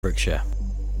Pembrokeshire.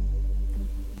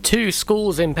 2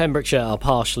 schools in Pembrokeshire are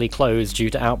partially closed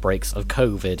due to outbreaks of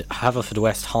COVID.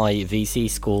 Haverfordwest High VC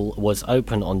School was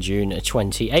open on June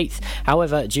 28th.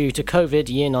 However, due to COVID,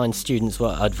 Year 9 students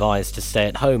were advised to stay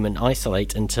at home and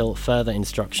isolate until further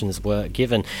instructions were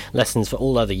given. Lessons for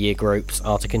all other year groups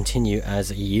are to continue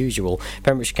as usual.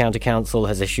 Pembrokeshire County Council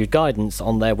has issued guidance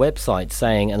on their website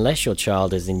saying unless your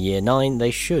child is in Year 9,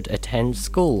 they should attend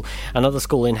school. Another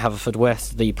school in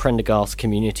Haverfordwest, the Prendergast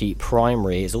Community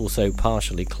Primary, is also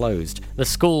partially closed. The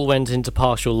school went into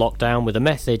partial lockdown with a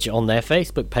message on their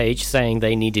Facebook page saying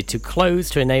they needed to close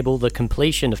to enable the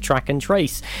completion of track and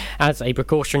trace as a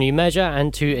precautionary measure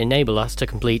and to enable us to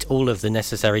complete all of the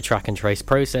necessary track and trace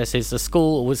processes. The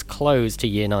school was closed to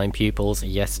Year 9 pupils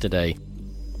yesterday.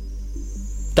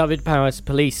 Dyfed-Powys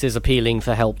Police is appealing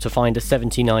for help to find a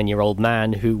 79-year-old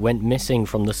man who went missing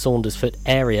from the Saundersfoot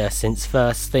area since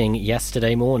first thing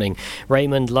yesterday morning.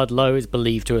 Raymond Ludlow is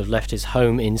believed to have left his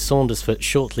home in Saundersfoot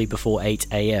shortly before 8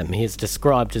 a.m. He is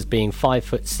described as being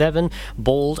 5'7",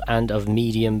 bald and of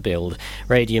medium build.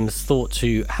 Radium's thought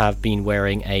to have been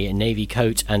wearing a navy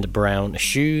coat and brown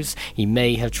shoes. He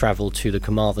may have travelled to the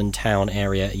Carmarthen town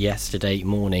area yesterday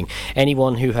morning.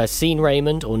 Anyone who has seen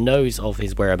Raymond or knows of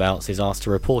his whereabouts is asked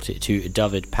to report it to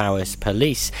Dyfed-Powys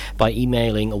Police by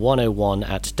emailing 101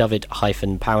 at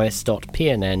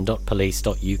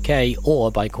dyfed-powys.pnn.police.uk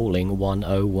or by calling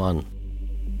 101.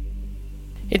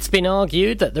 It's been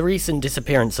argued that the recent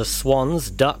disappearance of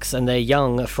swans, ducks and their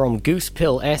young from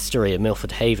Goosepill Estuary at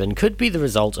Milford Haven could be the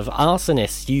result of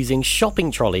arsonists using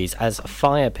shopping trolleys as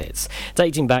fire pits.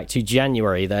 Dating back to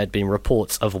January, there had been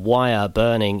reports of wire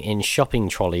burning in shopping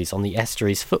trolleys on the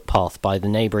estuary's footpath by the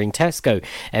neighbouring Tesco.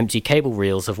 Empty cable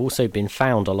reels have also been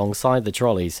found alongside the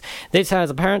trolleys. This has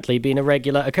apparently been a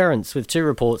regular occurrence, with 2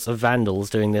 reports of vandals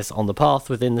doing this on the path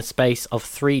within the space of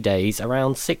 3 days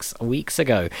around 6 weeks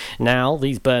ago. Now,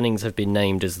 these burnings have been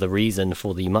named as the reason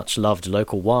for the much-loved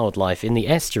local wildlife in the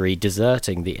estuary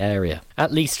deserting the area.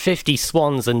 At least 50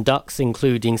 swans and ducks,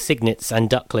 including cygnets and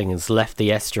ducklings, left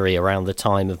the estuary around the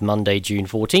time of Monday, June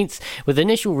 14th, with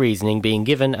initial reasoning being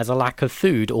given as a lack of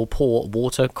food or poor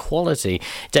water quality.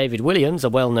 David Williams, a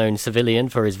well-known civilian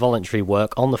for his voluntary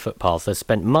work on the footpath, has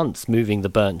spent months moving the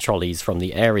burnt trolleys from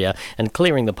the area and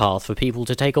clearing the path for people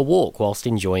to take a walk whilst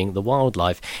enjoying the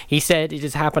wildlife. He said it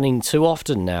is happening too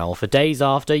often now. For days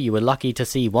after, you were lucky to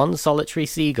see one solitary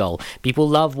seagull. People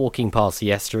love walking past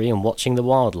the estuary and watching the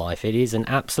wildlife. It is an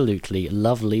absolutely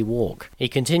lovely walk. He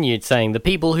continued saying the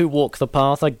people who walk the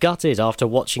path are gutted after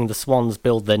watching the swans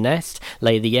build their nest,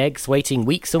 lay the eggs, waiting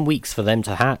weeks and weeks for them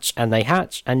to hatch, and they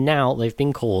hatch, and now they've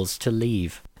been caused to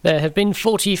leave. There have been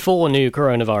 44 new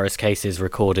coronavirus cases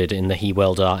recorded in the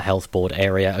Hywel Health Board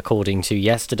area, according to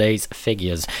yesterday's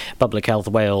figures. Public Health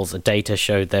Wales data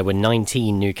showed there were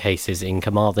 19 new cases in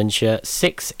Carmarthenshire,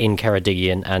 6 in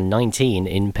Ceredigion and 19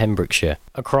 in Pembrokeshire.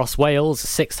 Across Wales,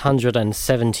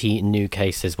 670 new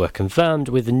cases were confirmed,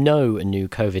 with no new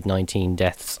COVID-19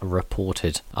 deaths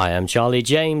reported. I am Charlie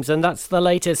James, and that's the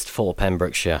latest for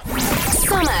Pembrokeshire.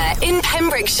 Summer in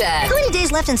Pembrokeshire. How many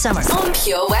days left in summer? On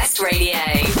Pure West Radio.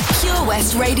 Pure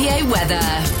West Radio weather.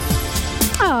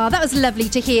 Oh, that was lovely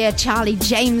to hear Charlie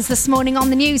James this morning on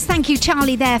the news. Thank you,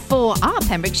 Charlie, there for our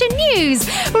Pembrokeshire news.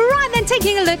 Right then,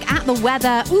 taking a look at the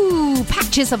weather. Ooh,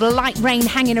 patches of light rain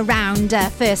hanging around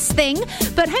first thing,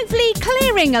 but hopefully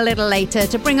clearing a little later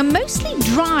to bring a mostly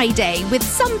dry day with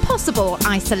some possible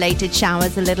isolated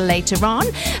showers a little later on.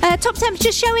 Top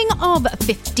temperature showing of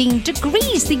 15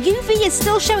 degrees. The UV is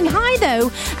still showing high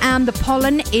though, and the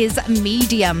pollen is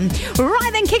medium. Right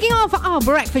then, kicking off our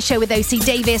breakfast show with OC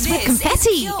Davis with Confetti.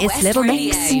 It's Little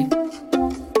Mix. Heaven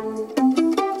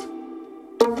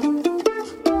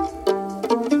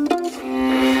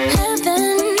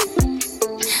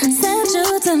sent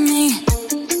you to me.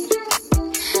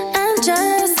 I'm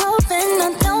just hoping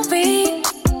I don't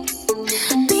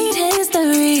repeat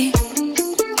history.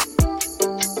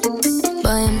 Boy,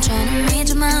 I'm trying to meet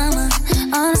your mama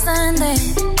on Sunday,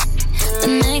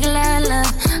 and make a lot of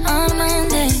love on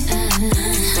Monday.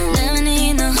 Never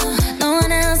need no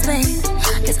one else, babe.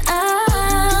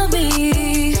 I'll be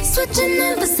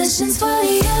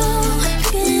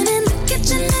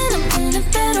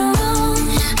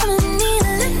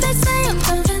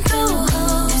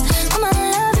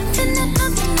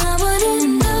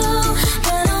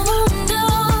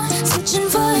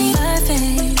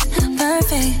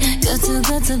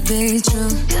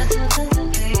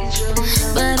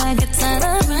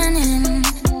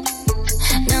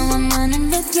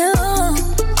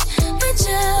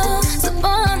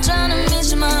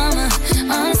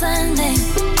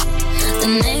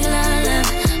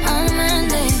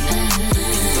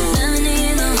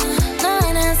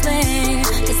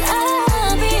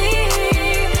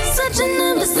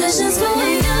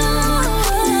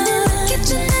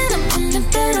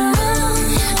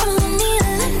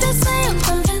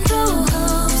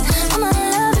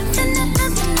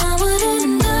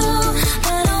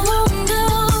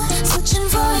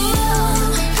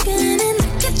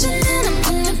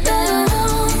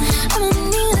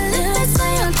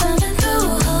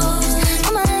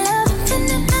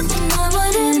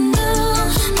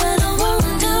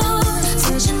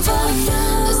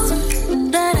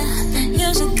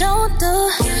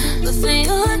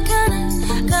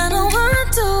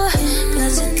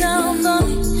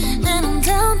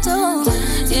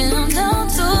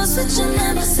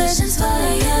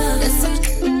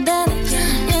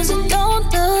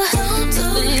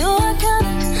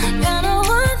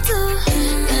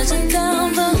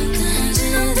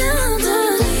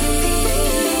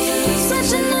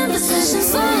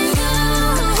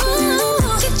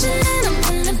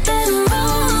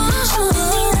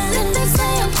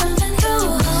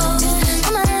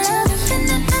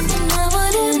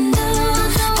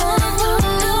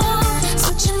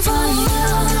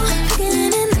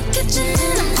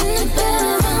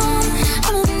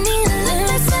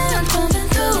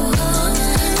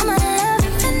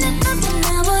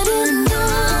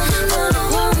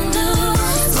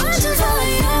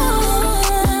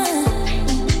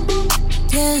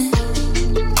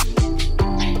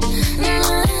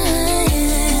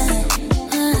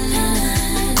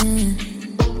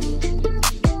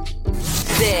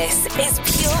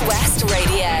Pure West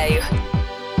Radio.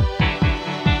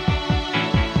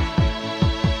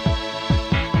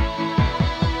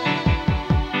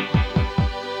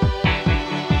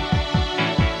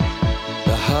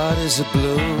 The heart is a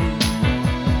balloon,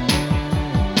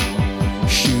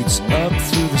 shoots up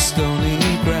through the stony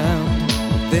ground.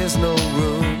 There's no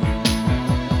room,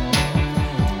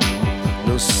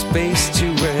 no space to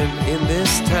rent in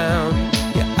this town.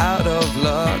 You're out of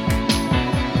luck,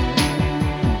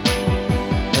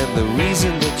 and the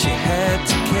reason that you had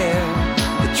to care,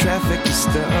 the traffic is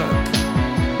stuck,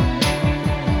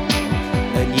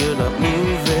 and you're not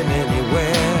moving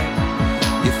anywhere.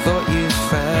 You thought you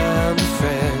found a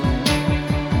friend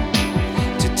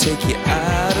to take you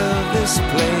out of this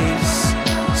place,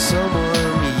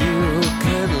 someone you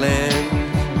could lend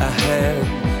a hand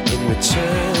in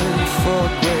return for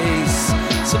grace.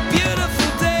 It's a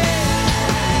beautiful day.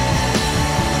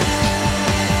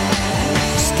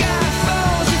 Sky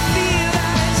falls, you feel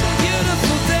like it's a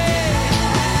beautiful day.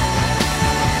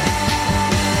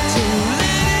 So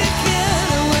let it get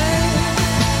away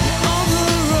on the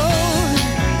road,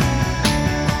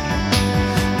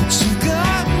 but you've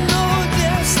got no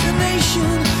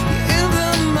destination. You're in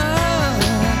the mud,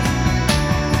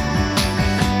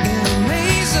 in a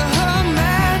maze of her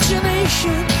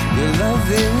imagination. Your love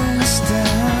is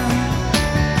down,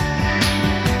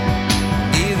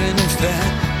 even if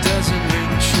that doesn't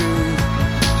ring true.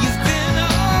 You've been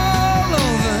all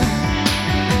over,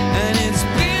 and it's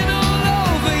been all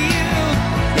over you.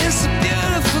 It's a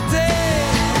beautiful day.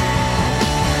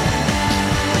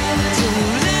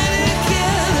 Don't let it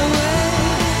get away.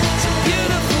 It's a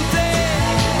beautiful day.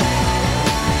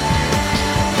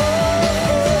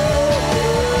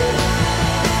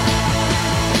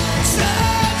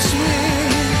 Touch me,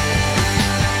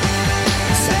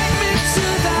 take me to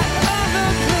that other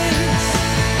place.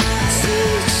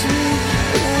 Teach me,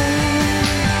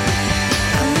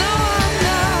 I know I'm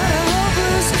not a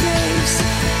hopeless case.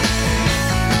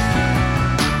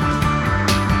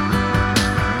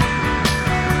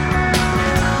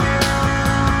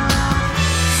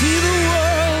 See the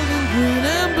world in green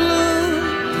and blue.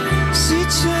 See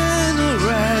China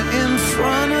right in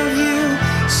front of you.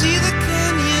 See the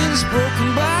canyons broken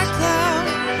by cloud.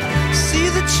 See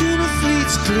the tuna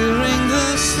fleets clearing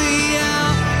the sea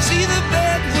out. See the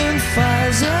bedroom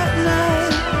fires at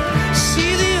night.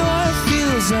 See the oil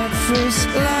fields at first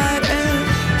light. And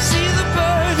see the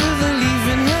bird with a leaf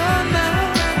in her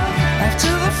mouth.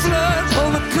 After the flood,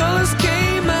 all the colors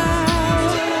came out.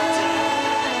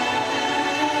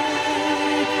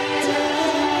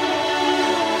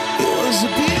 It was a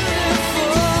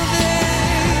beautiful day.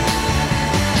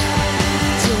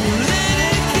 Don't let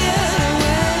it get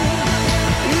away.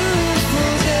 Beautiful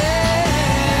day.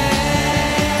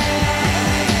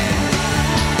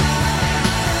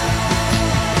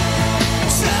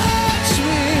 Touch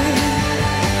me,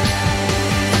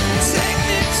 take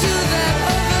me to that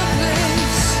other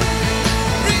place.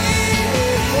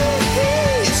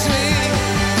 Reach me,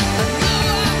 I know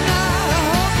I'm not a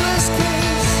hopeless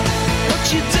case. What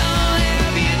you don't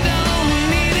have, you don't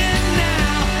need it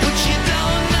now. What you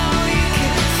don't know, you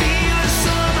can feel it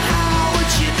somehow.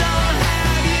 What you don't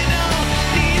have, you don't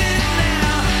need it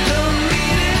now. Don't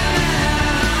need it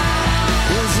now.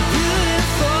 It was a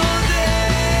beautiful day.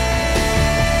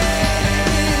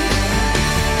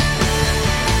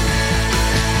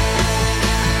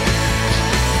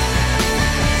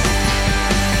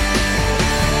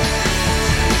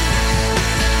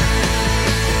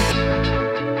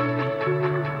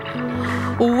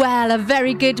 Well, a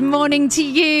very good morning to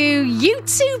you. You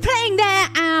two playing there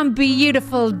and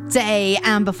Beautiful Day.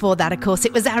 And before that, of course,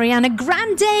 it was Ariana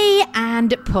Grande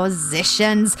and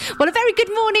Positions. Well, a very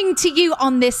good morning to you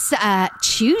on this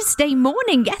Tuesday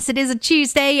morning. Yes, it is a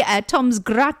Tuesday, Tom's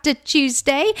Grata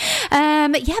Tuesday.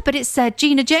 But it's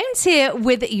Gina Jones here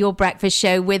with your breakfast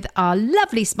show with our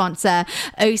lovely sponsor,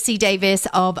 OC Davis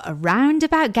of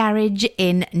Roundabout Garage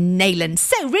in Nayland.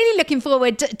 So really looking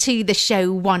forward to the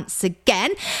show once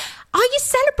again. Are you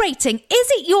celebrating? Is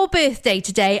it your birthday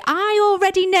today? I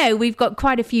already know we've got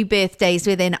quite a few birthdays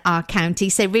within our county,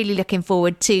 so really looking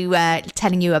forward to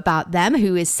telling you about them,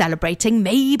 who is celebrating.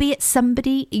 Maybe it's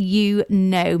somebody you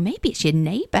know. Maybe it's your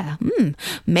neighbour.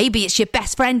 Maybe it's your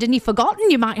best friend and you've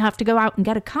forgotten. You might have to go out and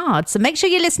get a card. So make sure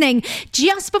you're listening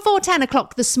just before 10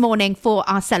 o'clock this morning for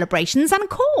our celebrations. And of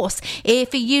course,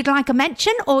 if you'd like a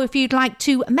mention or if you'd like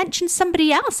to mention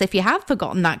somebody else, if you have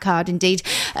forgotten that card indeed,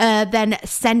 then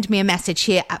send me a message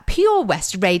here at Pure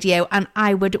West Radio, and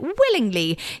I would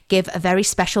willingly give a very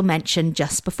special mention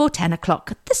just before 10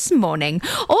 o'clock this morning.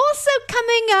 Also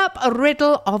coming up, a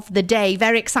riddle of the day.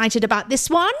 Very excited about this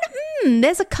one.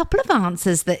 There's a couple of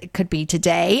answers that it could be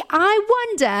today. I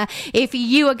wonder if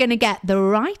you are going to get the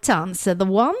right answer, the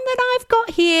one that I've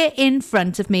got here in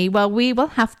front of me. Well, we will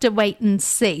have to wait and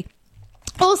see.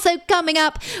 Also coming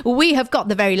up, we have got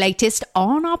the very latest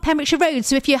on our Pembrokeshire roads.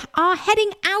 So if you are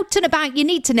heading out and about, you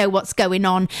need to know what's going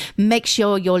on. Make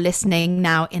sure you're listening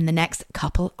now in the next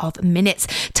couple of minutes.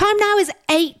 Time now is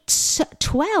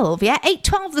 8:12. Yeah,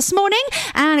 8:12 this morning.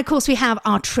 And of course, we have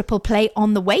our triple play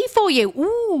on the way for you.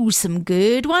 Ooh, some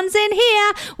good ones in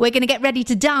here. We're going to get ready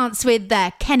to dance with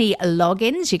Kenny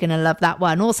Loggins. You're going to love that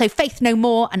one. Also, Faith No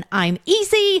More and I'm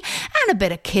Easy. And a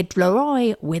bit of Kid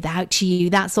Laroi, Without You.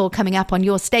 That's all coming up on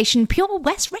your station, Pure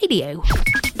West Radio.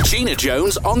 Gina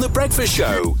Jones on The Breakfast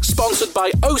Show, sponsored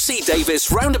by OC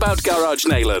Davis Roundabout Garage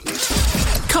Neyland.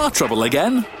 Car trouble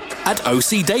again? At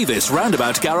OC Davis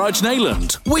Roundabout Garage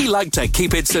Neyland, we like to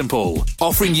keep it simple,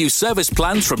 offering you service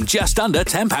plans from just under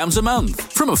 £10 a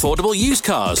month, from affordable used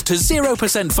cars to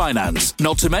 0% finance,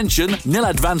 not to mention nil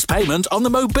advance payment on the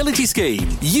mobility scheme.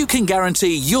 You can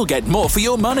guarantee you'll get more for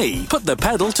your money. Put the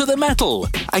pedal to the metal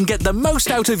and get the most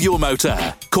out of your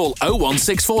motor. Call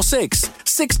 01646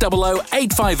 600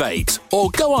 858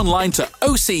 or go online to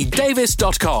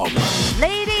ocdavis.com.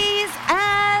 Ladies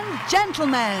and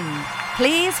gentlemen,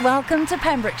 please welcome to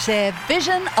Pembrokeshire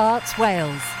Vision Arts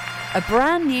Wales, a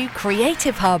brand new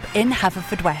creative hub in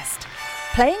Haverfordwest.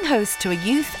 Playing host to a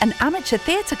youth and amateur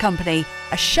theatre company,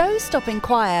 a show-stopping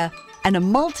choir, and a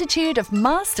multitude of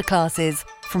masterclasses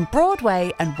from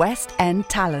Broadway and West End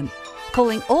talent.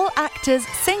 Calling all actors,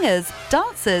 singers,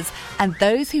 dancers, and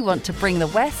those who want to bring the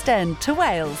West End to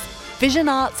Wales. Vision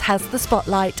Arts has the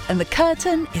spotlight and the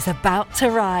curtain is about to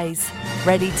rise.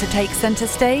 Ready to take centre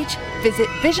stage? Visit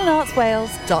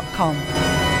visionartswales.com.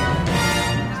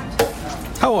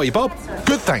 How are you, Bob?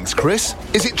 Good, thanks, Chris.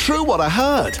 Is it true what I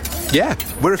heard? Yeah,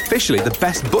 we're officially the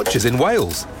best butchers in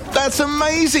Wales. That's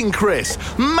amazing, Chris.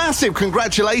 Massive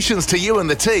congratulations to you and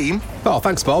the team. Oh,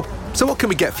 thanks, Bob. So what can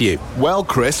we get for you? Well,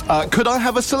 Chris, could I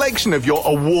have a selection of your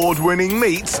award-winning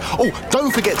meats? Oh,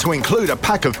 don't forget to include a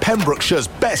pack of Pembrokeshire's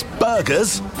best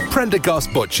burgers.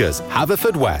 Prendergast Butchers,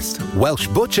 Haverfordwest, Welsh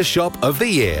Butcher Shop of the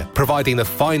Year, providing the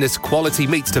finest quality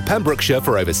meats to Pembrokeshire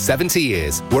for over 70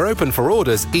 years. We're open for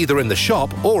orders either in the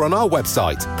shop or on our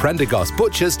website,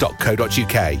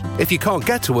 prendergastbutchers.co.uk. If you can't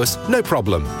get to us, no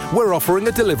problem. We're offering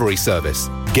a delivery service.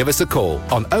 Give us a call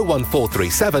on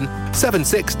 01437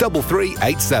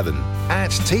 763387.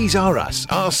 At Tees R Us,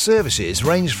 our services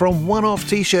range from one-off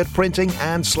t-shirt printing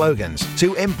and slogans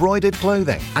to embroidered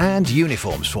clothing and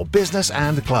uniforms for business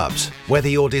and clubs. Whether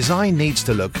your design needs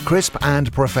to look crisp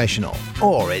and professional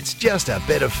or it's just a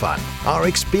bit of fun, our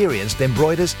experienced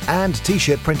embroiders and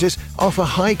t-shirt printers offer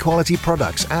high-quality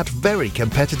products at very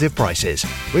competitive prices.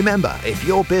 Remember, if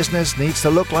your business needs to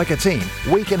look like a team,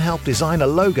 we can help design a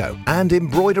logo and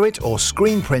embroider it or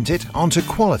screen print it onto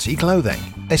quality clothing,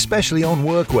 especially on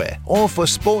workwear or for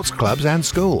sports clubs and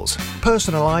schools.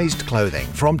 Personalised clothing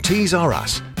from Tees R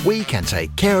Us. We can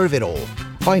take care of it all.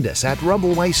 Find us at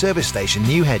Rumbleway Service Station,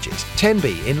 New Hedges,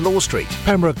 10B in Law Street,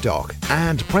 Pembroke Dock,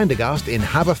 and Prendergast in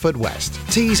Haverfordwest.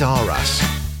 Tees R Us.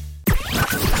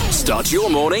 Start your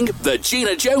morning the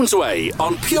Gina Jones way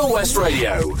on Pure West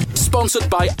Radio. Sponsored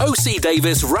by OC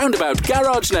Davis Roundabout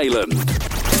Garage Neyland.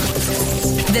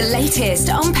 The latest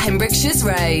on Pembrokeshire's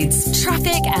roads,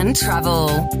 traffic and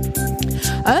travel.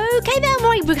 Okay then,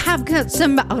 right, we have got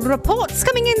some reports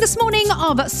coming in this morning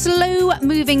of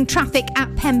slow-moving traffic at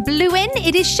Pembluin.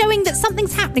 It is showing that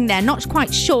something's happening there. Not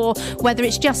quite sure whether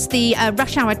it's just the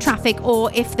rush hour traffic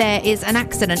or if there is an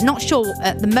accident. Not sure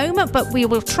at the moment, but we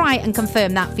will try and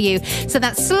confirm that for you. So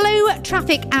that's slow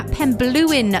traffic at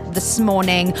Pembluin this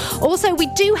morning. Also, we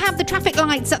do have the traffic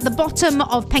lights at the bottom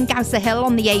of Pengowsa Hill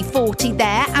on the A40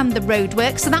 there and the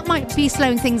roadwork, so that might be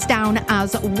slowing things down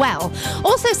as well.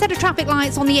 Also, set of traffic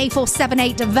lights on the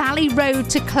A478 Valley Road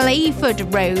to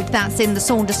Clayford Road. That's in the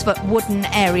Saundersfoot Wooden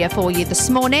area for you this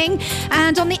morning.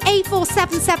 And on the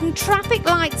A477 traffic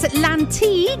lights at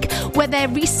Lantigue, where they're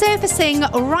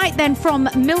resurfacing right then from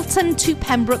Milton to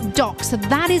Pembroke Dock. So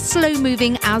that is slow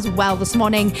moving as well this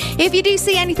morning. If you do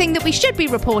see anything that we should be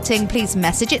reporting, please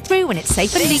message it through when it's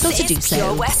safe and legal to do so.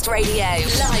 Pure West Radio,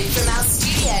 live from our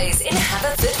studios in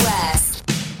Haverfordwest.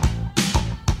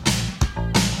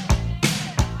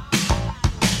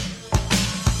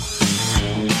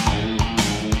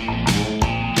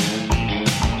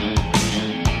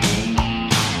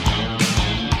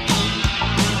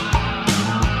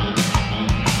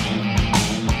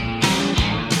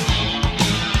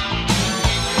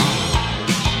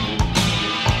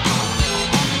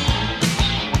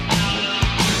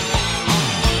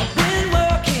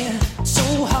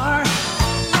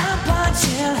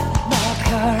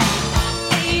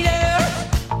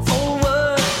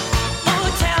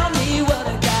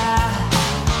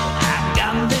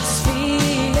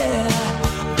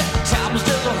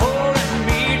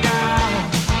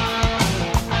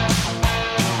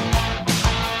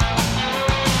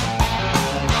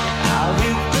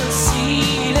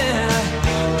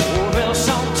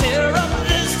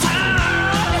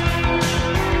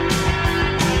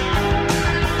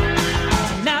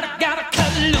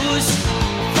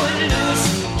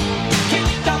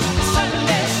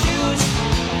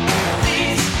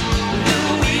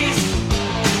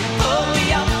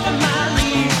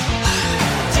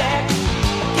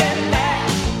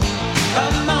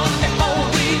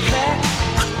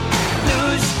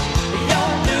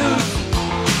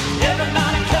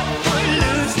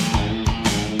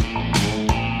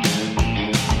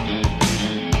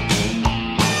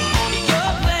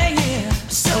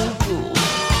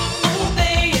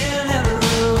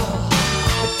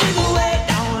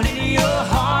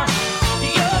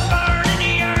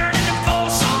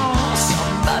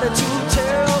 nobody to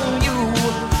tell you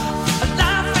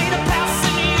life ain't a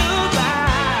passing you by.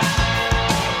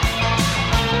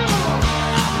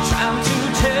 I'm trying to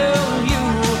tell you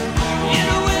in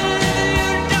a way that you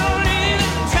don't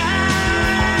even try.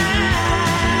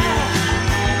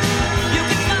 You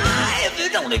can fly if you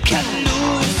don't cut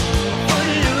loose, or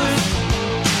loose.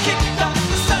 Kick off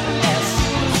the Sunday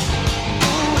shoes.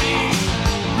 Ooh-wee,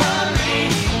 Marie,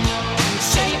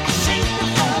 shake, shake the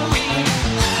booty.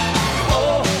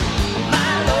 Oh,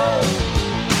 my Lord,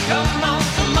 come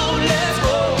on, let's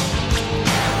go.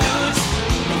 Loose,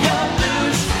 you're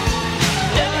loose.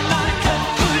 Everybody cut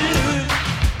loose.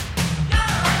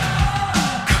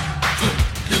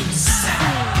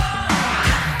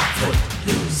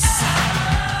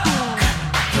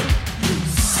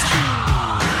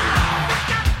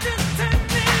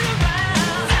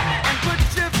 Put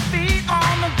your feet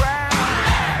on the ground.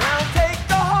 Now take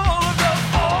the whole of the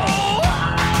floor.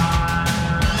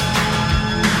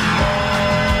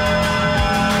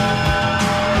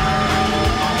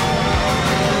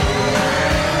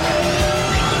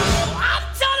 I'm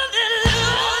telling you,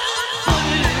 loose.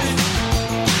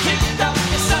 Kick off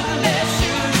your Sunday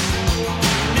shoes.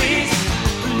 Please,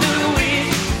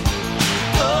 Louise,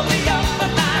 pull me up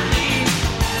on my knees.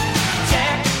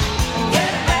 Jack,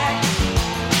 get back.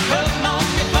 Come on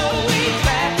before we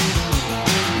crack.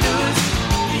 Loose,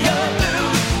 you're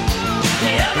loose.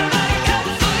 Everybody cut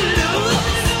foot loose.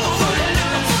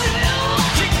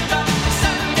 Kick off your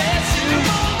Sunday shoes.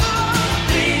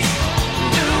 Please,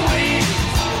 Louise,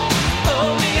 pull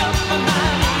me up on my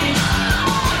knees.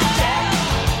 Jack,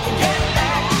 get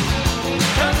back.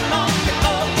 Come on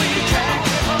before we crack.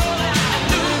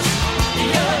 Loose,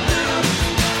 you're loose.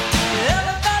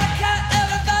 Everybody cut,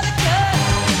 everybody cut.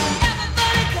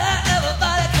 Everybody cut,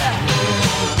 everybody cut.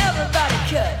 Everybody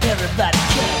cut, everybody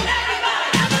cut.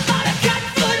 Everybody cut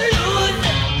foot loose.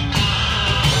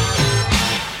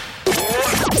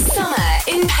 Summer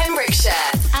in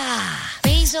Pembrokeshire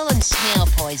Basil and snail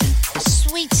poison. The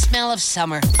sweet smell of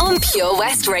summer. on Pure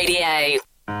West Radio.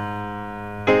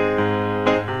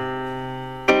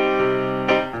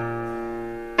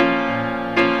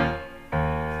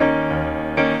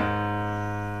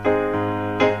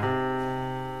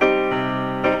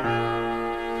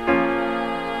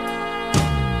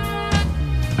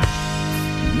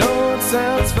 No, it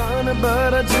sounds funny,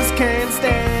 but I just can't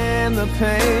stand the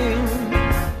pain.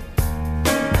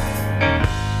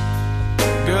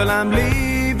 Girl, I'm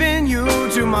leaving you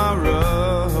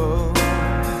tomorrow.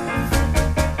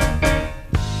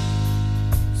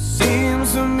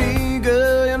 Seems to me,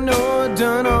 girl, you know I've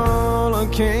done all I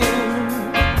can.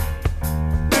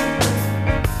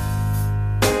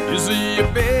 You see, you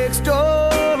beg,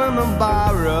 stole, and I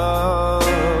borrow.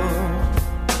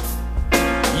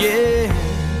 Yeah.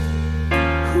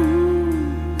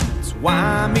 That's why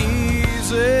I'm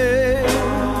easy.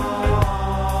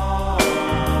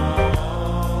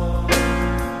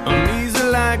 I'm easy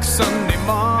like Sunday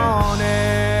morning.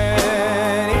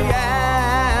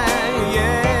 Yeah,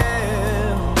 yeah.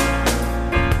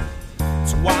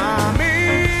 That's why I'm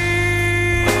easy.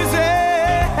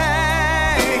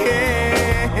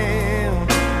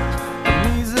 I'm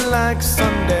easy like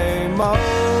Sunday morning.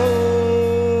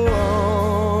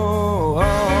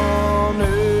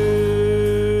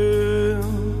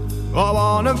 I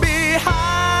wanna be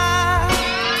high,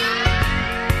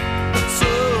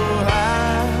 so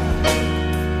high.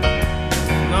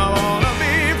 I wanna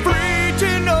be free to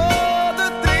know the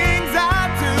things I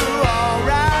do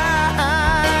alright.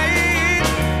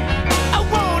 I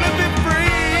wanna be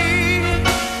free,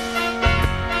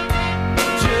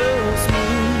 just me.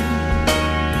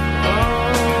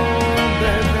 Oh,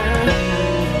 baby.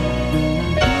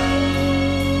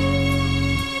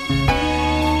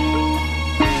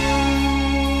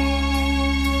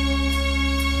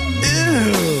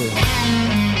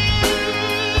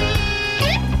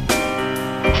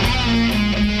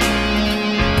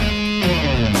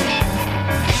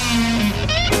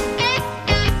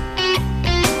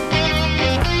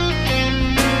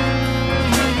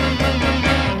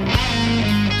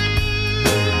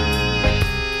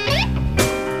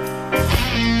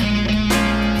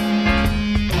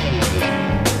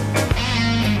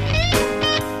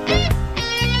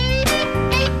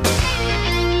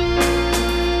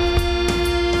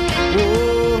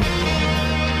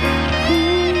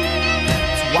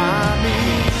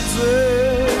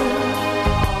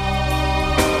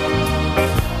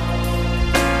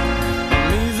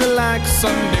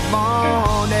 Sunday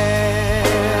morning.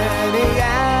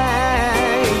 Yeah,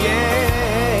 yeah.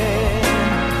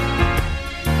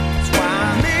 That's why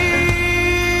I'm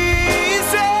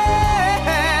easy.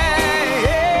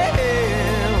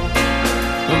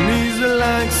 I'm easy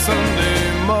like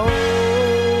Sunday morning.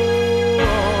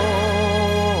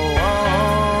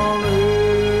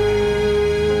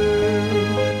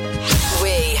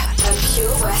 We are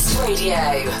Pure West Radio.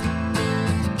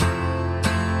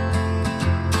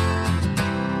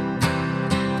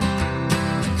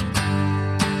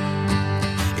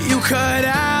 You cut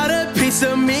out a piece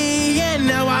of me, and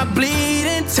now I bleed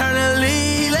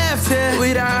internally. Left here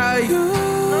without you,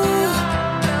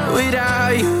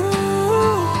 without you.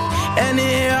 And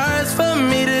it hurts for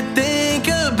me to think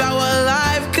about what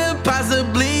life could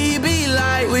possibly be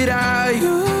like without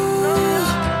you,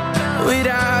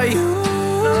 without you.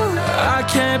 I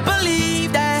can't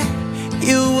believe that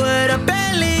you would have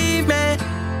believed me.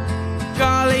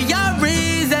 All of your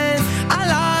reasons, I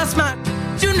lost my.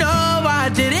 You know I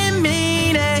didn't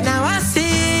mean it. Now I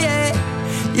see it.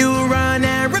 You run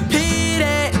and repeat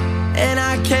it, and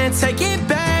I can't take it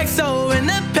back. So in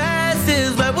the past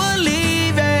is where we'll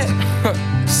leave it.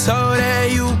 So there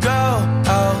you go.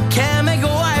 Oh, can't make a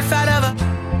wife out of her.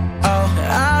 Oh,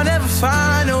 I'll never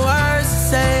find the words to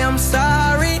say I'm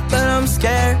sorry, but I'm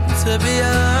scared to be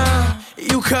alone.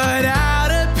 You cut out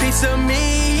a piece of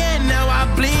me, and now I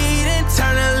bleed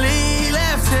internally.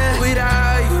 Left here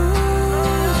without you,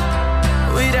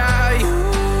 without you.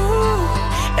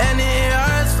 And it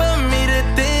hurts for me to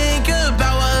think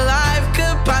about what life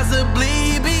could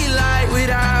possibly be like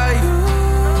without you,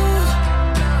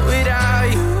 without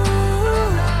you.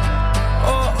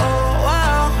 Oh, oh,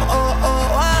 wow, oh, oh,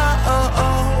 wow, oh,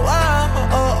 oh, wow,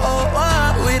 oh, oh, wow.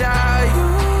 Without you,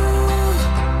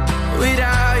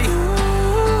 without you.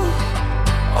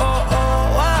 Oh, oh,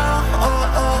 wow, oh,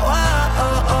 oh, wow,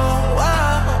 oh, oh,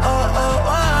 wow, oh, oh,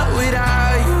 wow.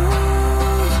 Without you,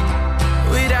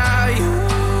 without you.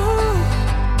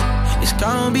 It's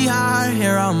gonna be hard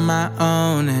here on my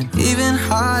own, and even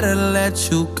harder to let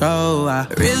you go. I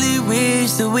really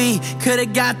wish that we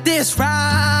could've got this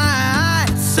right.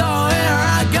 So here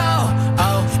I go.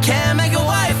 Oh, can't make a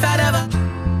wife out of her.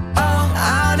 Oh,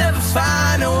 I'll never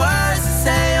find the words to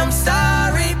say I'm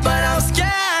sorry, but I'm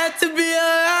scared to be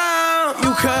alone.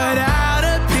 You cut out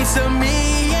a piece of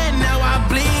me, and now I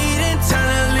bleed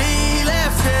internally.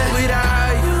 Left here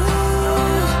without you,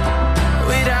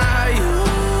 without you.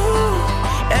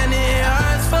 And it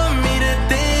hurts for me to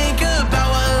think about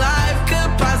what life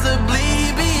could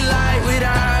possibly be like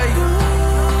without you,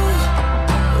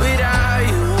 without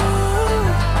you.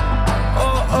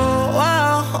 Oh, oh,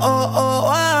 wow, oh, oh,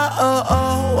 wow, oh,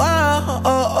 oh, wow,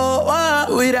 oh, oh, wow.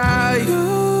 Without you,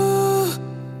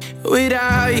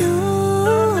 without you.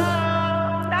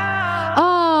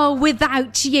 Oh,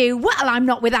 without you. Well, I'm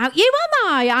not without you, am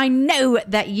I? I know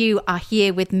that you are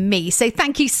here with me. So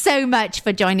thank you so much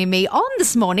for joining me on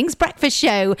this morning's breakfast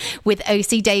show with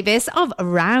OC Davis of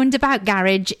Roundabout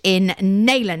Garage in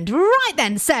Nayland. Right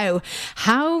then, so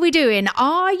how are we doing?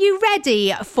 Are you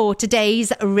ready for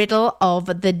today's riddle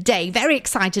of the day? Very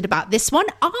excited about this one.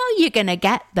 Are you going to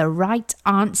get the right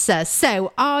answer?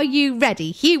 So are you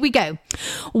ready? Here we go.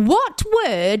 What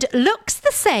word looks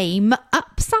the same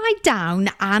upside down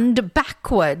and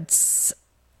backwards?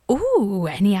 Ooh,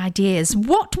 any ideas?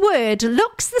 What word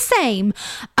looks the same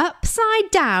upside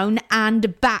down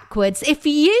and backwards? If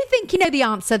you think you know the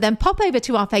answer, then pop over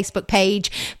to our Facebook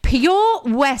page, Pure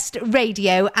West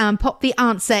Radio, and pop the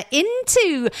answer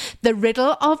into the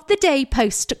Riddle of the Day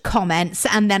post comments,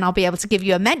 and then I'll be able to give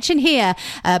you a mention here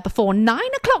before 9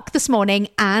 o'clock this morning,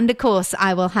 and of course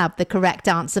I will have the correct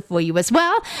answer for you as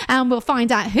well, and we'll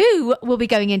find out who will be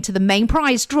going into the main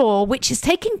prize draw, which is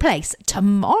taking place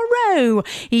tomorrow.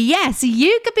 Yes,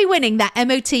 you could be winning that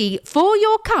MOT for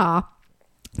your car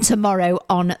tomorrow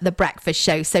on The Breakfast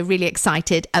Show. So really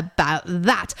excited about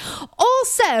that.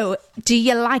 Also, do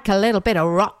you like a little bit of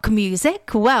rock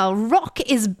music? Well, rock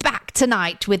is back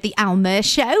tonight with the Almer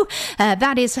Show.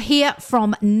 That is here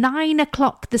from 9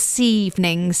 o'clock this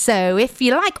evening. So if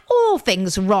you like all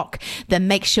things rock, then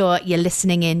make sure you're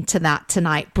listening in to that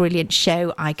tonight. Brilliant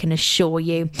show, I can assure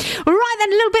you. Right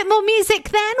then, a little bit more music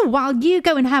then. While you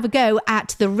go and have a go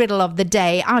at the riddle of the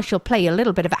day, I shall play a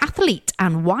little bit of Athlete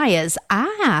and Wires.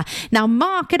 Now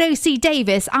Mark at OC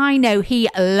Davis, I know he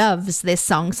loves this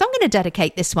song, so I'm going to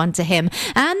dedicate this one to him.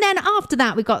 And then after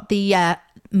that, we got the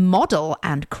Model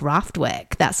and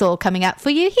Kraftwerk. That's all coming up for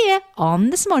you here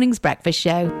on this morning's breakfast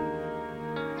show.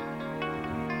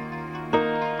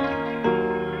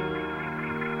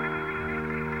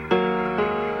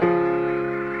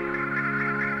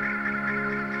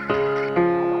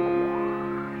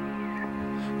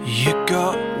 You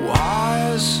got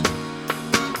wires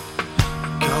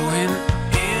going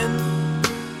in.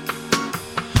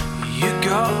 You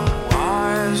got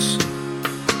wires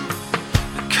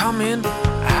coming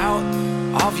out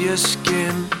of your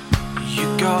skin. You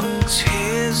got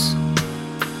tears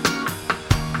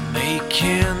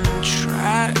making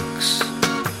tracks.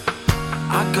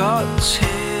 I got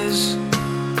tears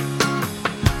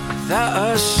that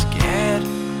are scared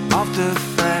of the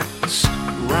facts,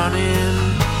 running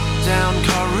down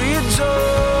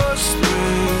corridors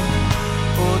through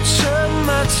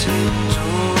automatic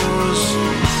doors.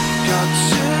 Got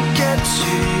to get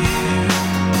to you,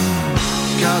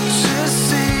 got to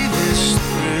see this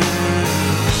through.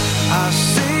 I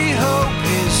see hope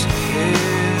is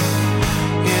here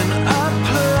in a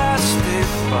plastic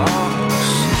box.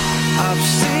 I've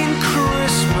seen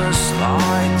Christmas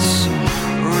lights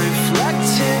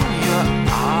reflecting your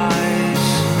eyes.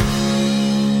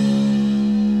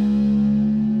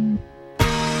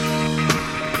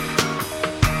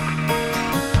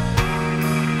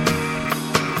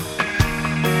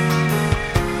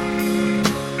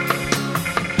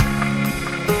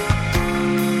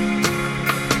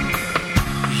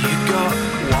 You got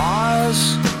wires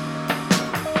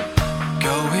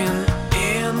going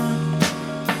in.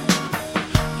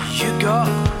 You got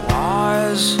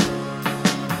wires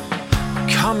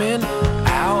coming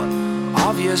out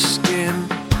of your skin.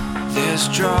 There's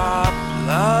drop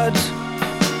blood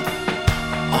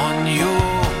on your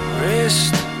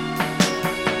wrist.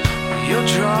 You'll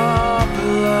drop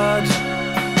blood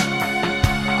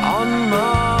on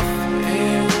my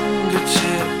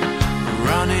fingertip,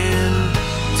 running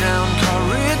down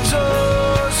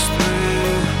corridors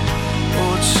through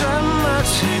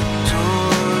automatic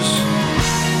doors.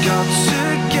 Got to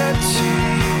get to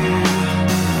you,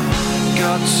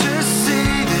 got to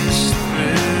see this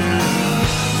through.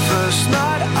 First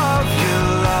night of your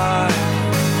life,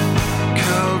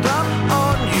 curled up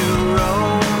on your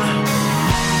own,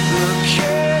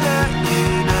 looking at you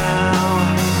now.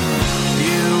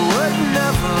 You would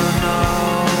never know.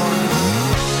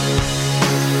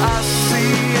 I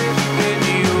see it in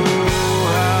your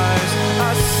eyes,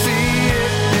 I see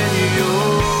it in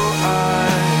your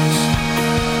eyes.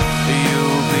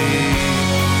 You'll be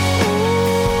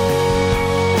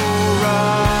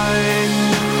alright.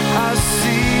 I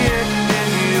see it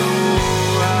in your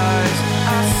eyes,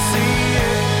 I see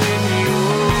it in your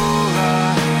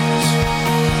eyes.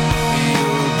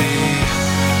 You'll be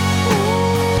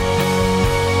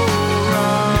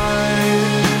alright.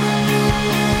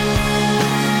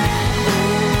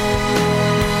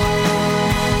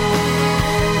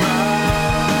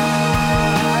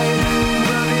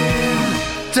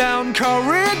 Down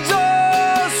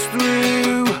corridors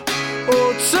through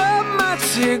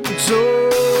automatic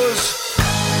doors.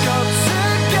 Got to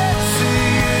get to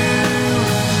you,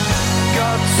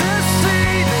 got to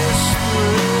see this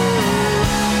through.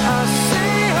 I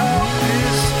see hope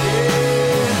is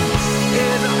here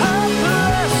in a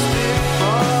plastic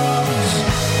box.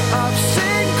 I've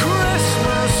seen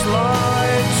Christmas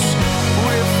lights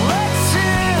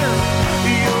reflecting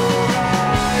your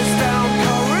eyes. Down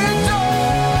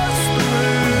corridors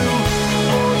through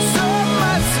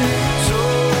automatic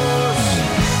doors.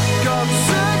 Got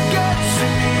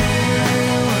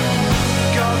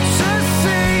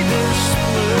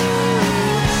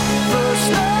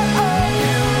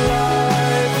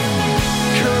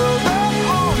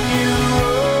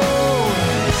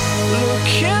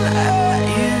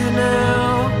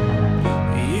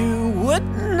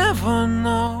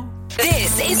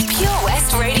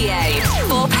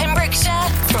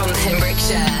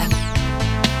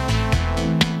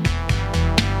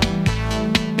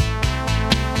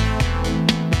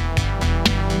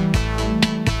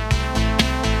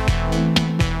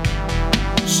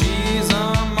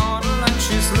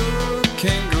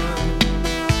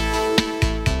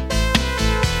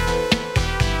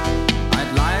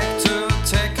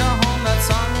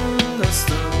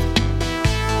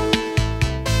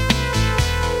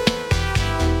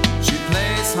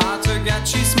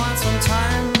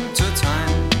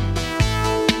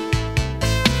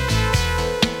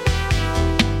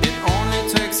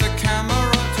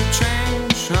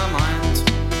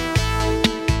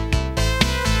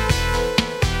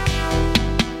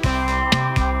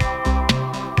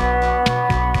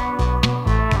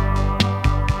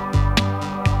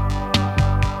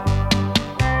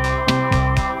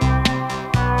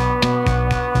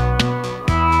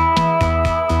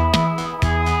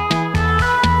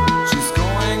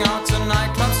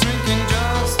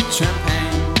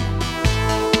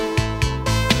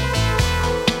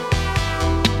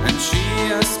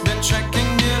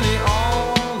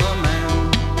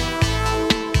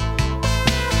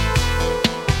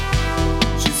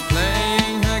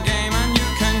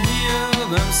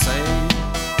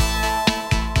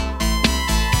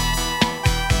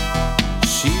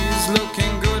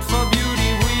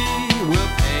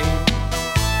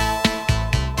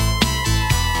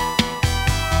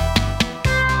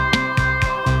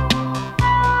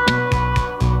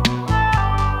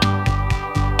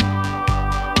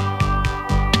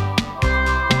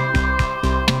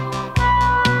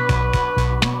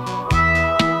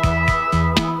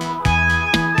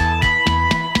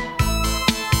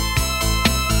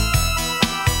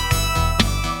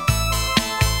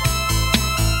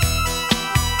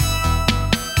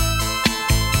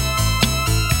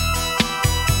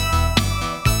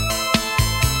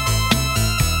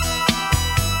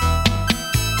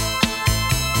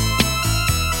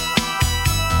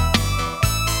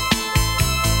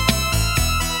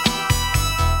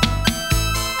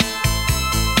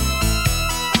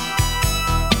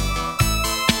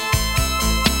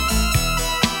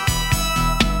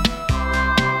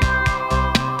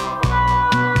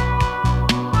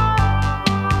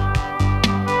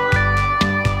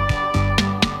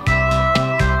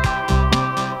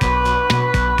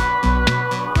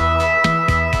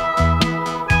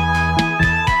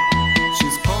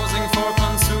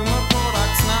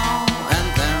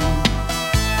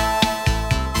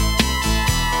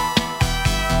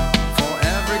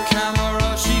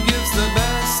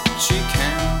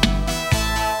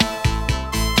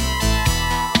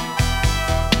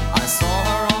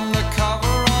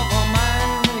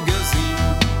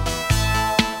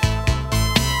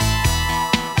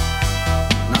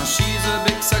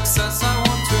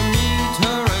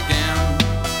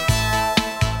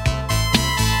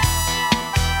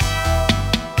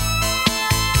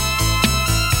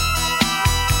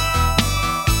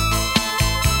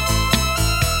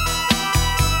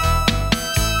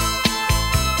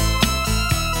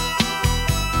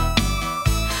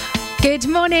Good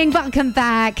morning, welcome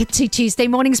back to Tuesday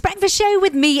morning's breakfast show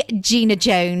with me, Gina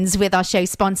Jones, with our show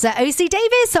sponsor, OC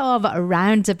Davis of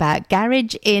Roundabout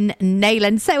Garage in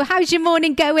Neyland. So how's your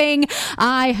morning going?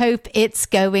 I hope it's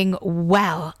going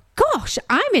well. Gosh,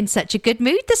 I'm in such a good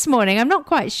mood this morning. I'm not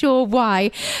quite sure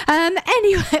why.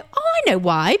 Anyway, I know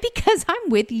why, because I'm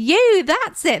with you.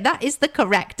 That's it. That is the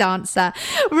correct answer.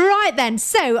 Right then,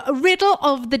 so riddle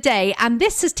of the day, and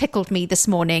this has tickled me this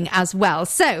morning as well.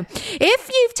 So if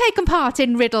you've taken part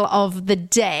in riddle of the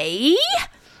day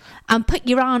and put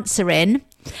your answer in,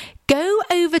 go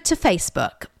over to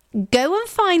Facebook, go and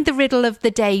find the riddle of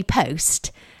the day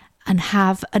post and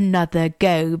have another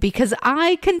go, because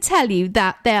I can tell you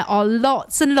that there are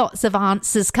lots and lots of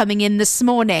answers coming in this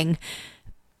morning,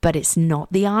 but it's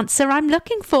not the answer I'm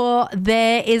looking for.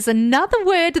 There is another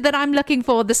word that I'm looking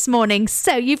for this morning,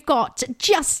 so you've got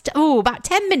just about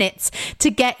 10 minutes to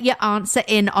get your answer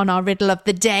in on our riddle of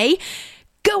the day.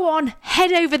 Go on,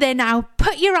 head over there now,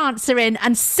 put your answer in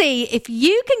and see if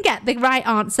you can get the right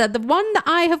answer, the one that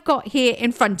I have got here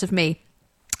in front of me.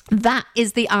 That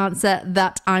is the answer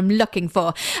that I'm looking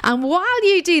for. And while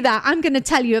you do that, I'm going to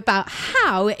tell you about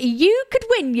how you could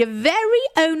win your very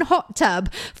own hot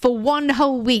tub for one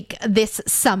whole week this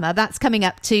summer. That's coming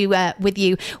up to with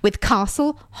you with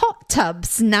Castle Hot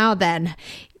Tubs. Now then,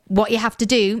 what you have to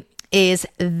do is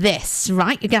this,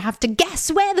 right? You're going to have to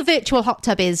guess where the virtual hot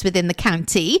tub is within the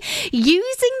county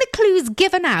using the clues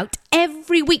given out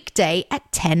every weekday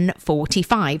at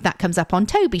 10:45. That comes up on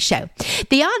Toby's show.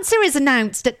 The answer is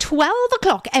announced at 12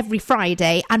 o'clock every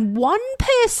Friday, and one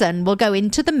person will go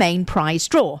into the main prize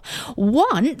draw.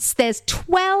 Once there's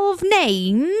 12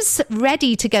 names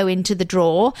ready to go into the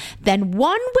draw, then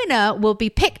one winner will be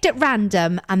picked at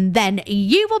random, and then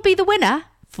you will be the winner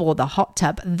for the hot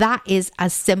tub. That is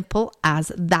as simple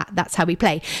as that. That's how we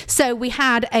play. So we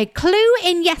had a clue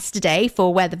in yesterday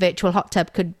for where the virtual hot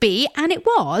tub could be, and it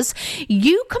was,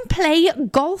 you can play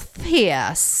golf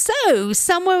here. So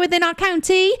somewhere within our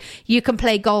county, you can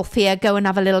play golf here. Go and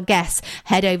have a little guess.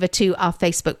 Head over to our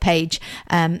Facebook page,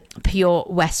 Pure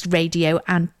West Radio,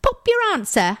 and pop your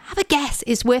answer. Have a guess.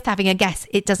 It's worth having a guess.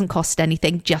 It doesn't cost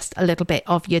anything, just a little bit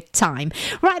of your time.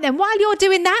 Right then, while you're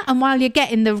doing that and while you're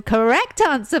getting the correct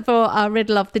answer for our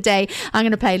riddle of the day, I'm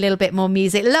going to play a little bit more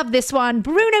music. Love this one.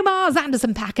 Bruno Mars,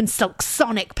 Anderson .Paak and Silk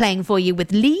Sonic playing for you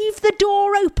with Leave the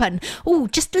Door Open. Oh,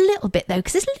 just a little bit though,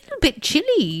 because it's a little bit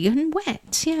chilly and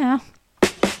wet. Yeah.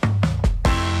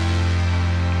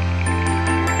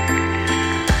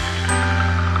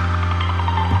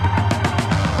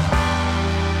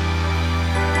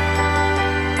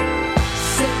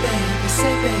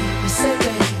 Say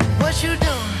baby, what you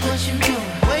doing?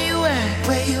 Where you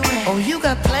at? Oh, you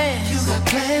got plans.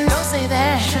 Don't say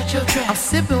that. Shut your trap. I'm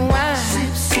sipping wine.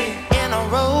 Sip. In a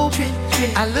robe. Trip.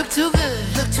 I look too good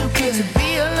to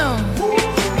be alone.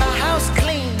 My house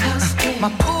clean. My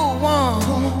pool warm.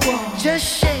 Just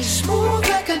shake. Smooth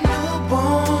like a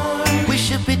newborn. We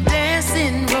should be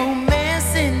dancing,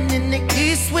 romancing in the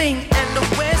east wing and the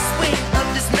west wing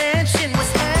of this mansion.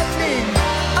 What's happening?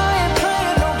 I ain't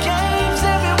playing no games.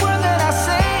 Every word that I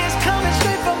say is coming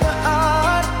straight from the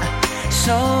heart.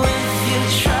 So if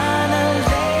you're trying to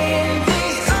lay in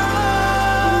these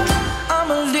arms,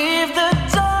 I'ma leave the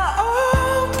door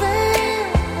open.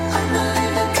 I'ma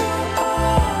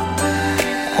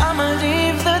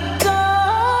leave the door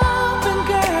open,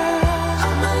 girl.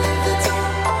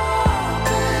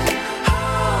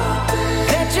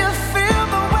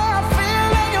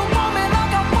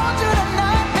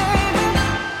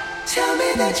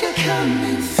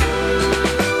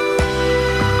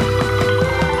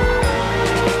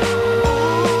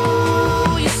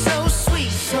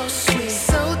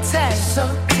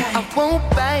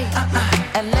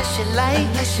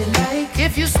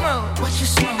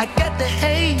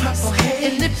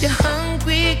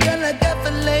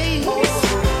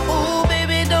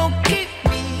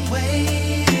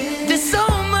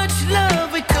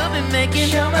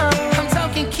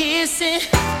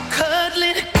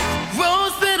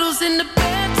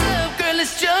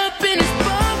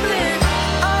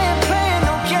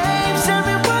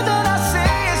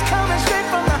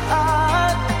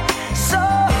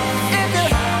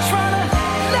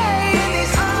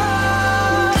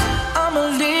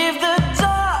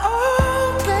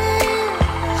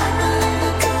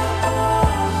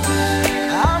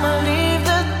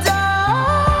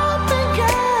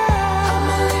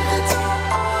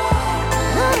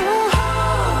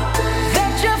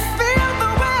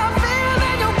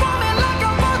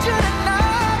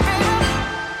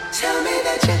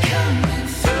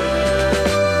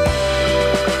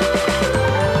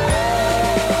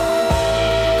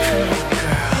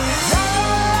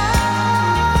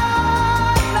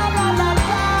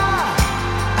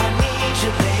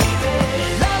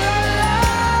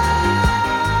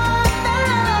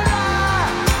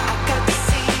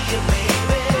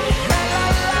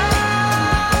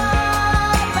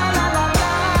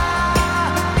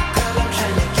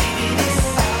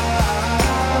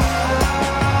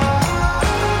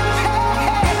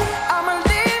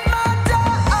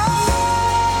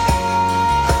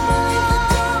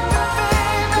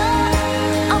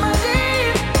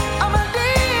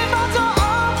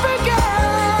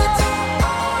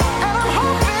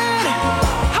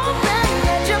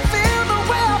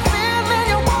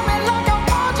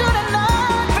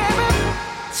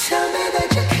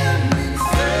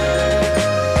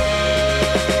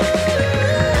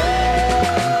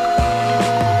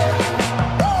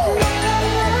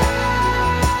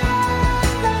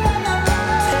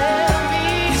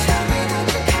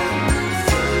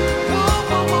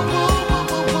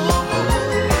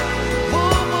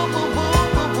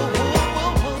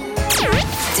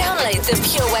 Download the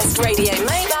Pure West Radio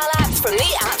mobile app from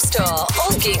the App Store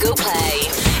or Google Play.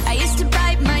 I used to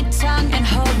bite my tongue and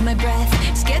hold my breath,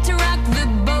 scared to rock the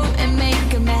boat and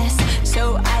make a mess.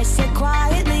 So I said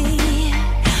quietly,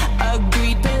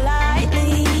 agreed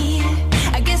politely.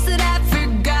 I guess that I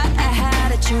forgot I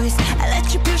had a choice. I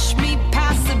let you push me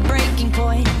past the breaking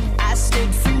point. I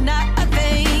stood for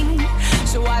nothing,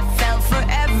 so I fell for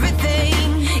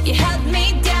everything. You held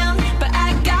me down, but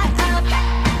I got up,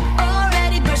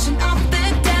 already brushing off the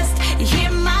dust. You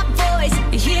hear my voice,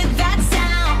 you hear that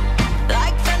sound,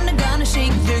 like thunder gonna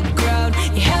shake the ground.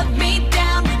 You held me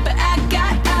down, but I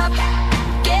got up.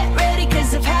 Get ready,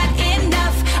 'cause I've had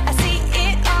enough. I see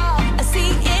it all, I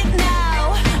see it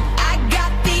now. I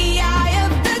got the eye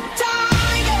of the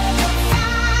tiger, the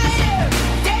fighter,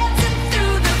 dancing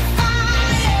through the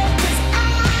fire. 'Cause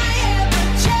I am a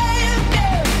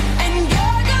champion, and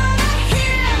you're gonna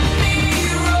hear me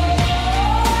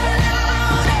roar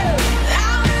louder,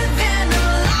 louder than a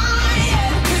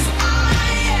lion. 'Cause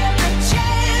I am a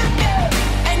champion,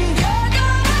 and you're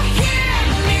gonna hear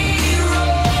me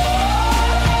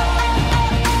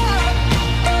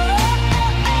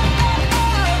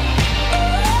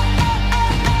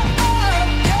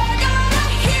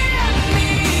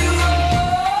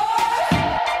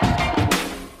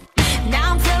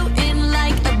Now I'm floating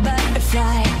like a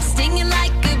butterfly, stinging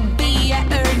like a bee. I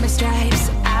earned my stripes.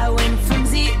 I went from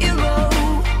zero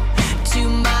to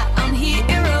my own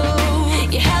hero.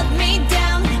 You held me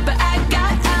down, but I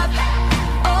got up,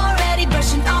 already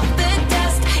brushing off the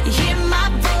dust. You hear my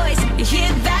voice, you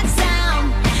hear that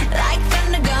sound, like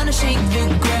thunder gonna shake the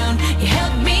ground. You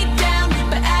held me down,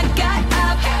 but I got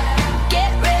up.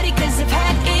 Get ready, 'cause I've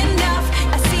had enough.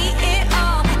 I see it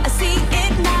all, I see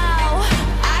it now.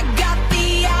 I got the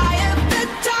eye of the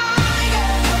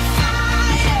tiger, the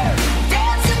fighter,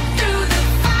 dancing through the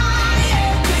fire.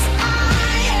 'Cause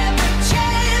I am a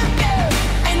champion,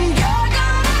 and you're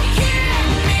gonna hear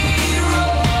me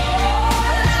roar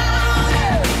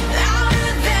louder,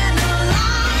 louder than a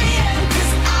lion.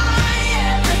 'Cause I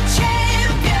am a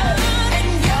champion, and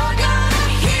you're gonna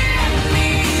hear me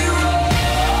roar.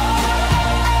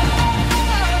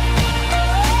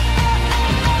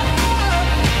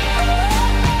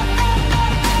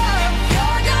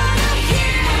 You're gonna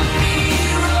hear me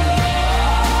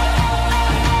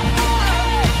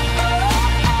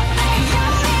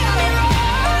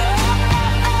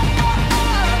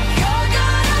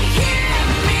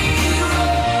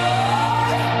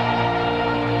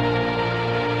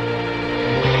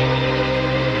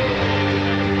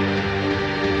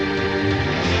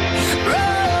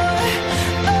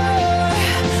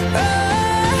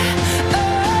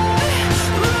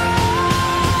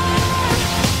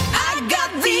I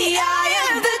got the eye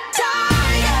of the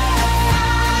tiger,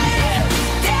 fighter,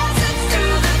 dancing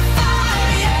through the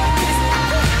fire. 'Cause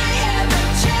I am a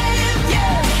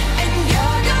champion, and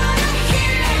you're gonna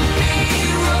hear me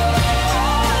roar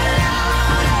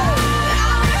louder,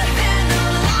 louder than a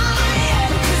lion.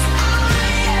 'Cause I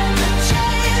am a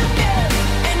champion,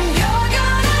 and you're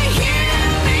gonna hear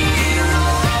me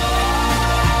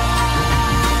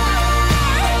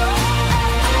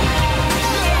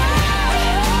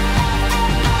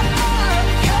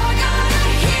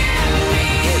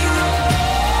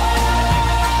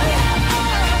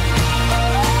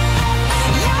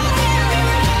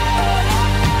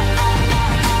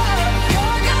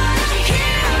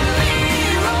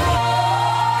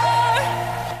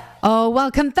Oh,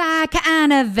 welcome back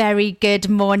and a very good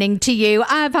morning to you.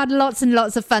 I've had lots and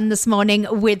lots of fun this morning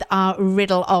with our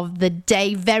riddle of the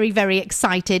day. Very, very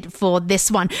excited for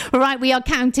this one. Right, we are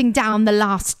counting down the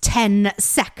last 10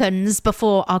 seconds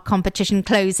before our competition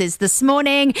closes this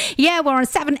morning. Yeah, we're on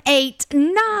 7, 8,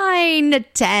 9,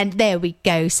 10. There we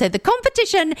go. So the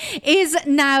competition is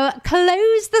now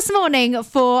closed this morning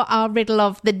for our riddle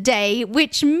of the day,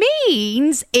 which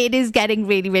means it is getting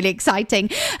really, really exciting.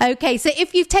 Okay, so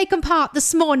if you've taken part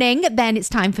this morning, then it's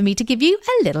time for me to give you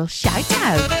a little shout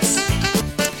out.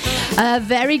 A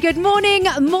very good morning,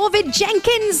 Morvid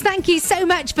Jenkins. Thank you so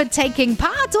much for taking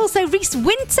part. Also, Reese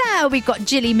Winter. We've got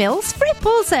Gilly Mills Fripp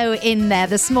also in there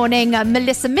this morning.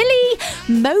 Melissa Millie,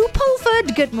 Mo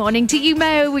Pulford. Good morning to you,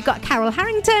 Mo. We've got Carol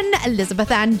Harrington,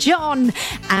 Elizabeth Ann John,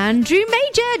 Andrew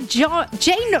Major,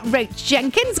 Jane Roach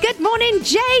Jenkins. Good morning,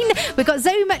 Jane. We've got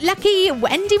Zoe McLucky,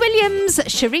 Wendy Williams,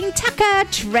 Shireen Tucker,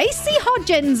 Tracy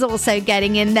Hodgins also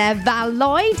getting in there. Val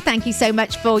Lloyd. Thank you so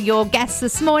much for your guests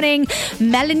this morning.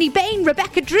 Melanie Bain,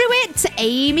 Rebecca Druitt,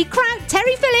 Amy Kraut,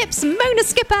 Terry Phillips, Mona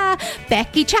Skipper,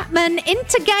 Becky Chapman,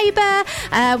 Inter Gaber.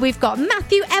 We've got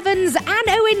Matthew Evans, Anne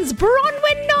Owens,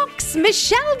 Bronwyn Knox, Yes,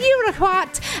 Michelle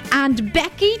Urquhart and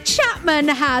Becky Chapman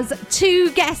has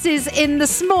 2 guesses in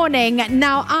this morning.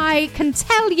 Now, I can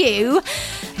tell you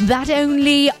that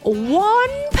only one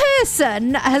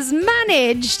person has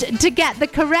managed to get the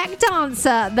correct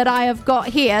answer that I have got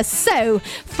here. So,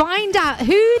 find out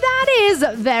who that is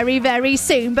very, very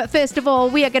soon. But first of all,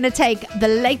 we are going to take the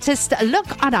latest look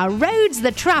at our roads,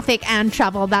 the traffic and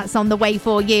travel that's on the way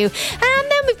for you.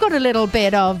 And then we've got a little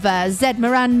bit of Zed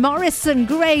Moran, Morrison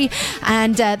Gray,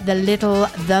 and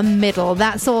the middle.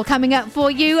 That's all coming up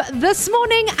for you this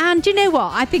morning. And you know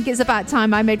what? I think it's about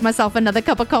time I made myself another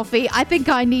cup of coffee. I think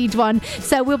I need one.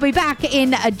 So we'll be back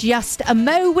in just a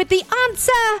mo with the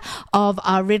answer of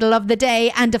our riddle of the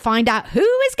day and to find out who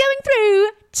is going through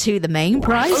to the main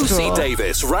prize draw. OC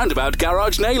Davis Roundabout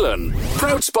Garage Neyland,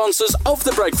 proud sponsors of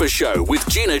The Breakfast Show with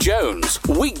Gina Jones,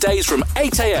 weekdays from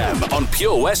 8 a.m. on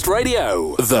Pure West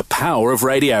Radio. The power of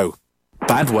radio.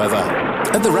 Bad weather,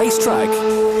 at the racetrack,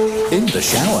 in the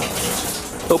shower.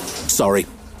 Oh, sorry.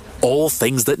 All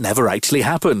things that never actually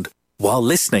happened. While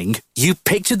listening, you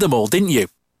pictured them all, didn't you?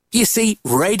 You see,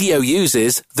 radio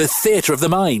uses the theatre of the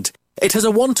mind. It has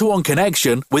a one-to-one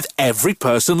connection with every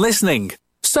person listening.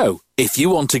 So, if you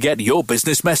want to get your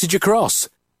business message across,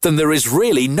 then there is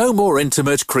really no more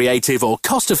intimate, creative or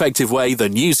cost-effective way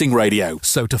than using radio.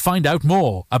 So to find out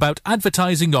more about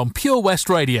advertising on Pure West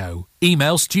Radio,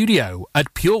 email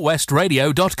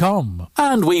studio@purewestradio.com.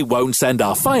 And we won't send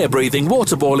our fire-breathing,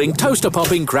 water-boiling,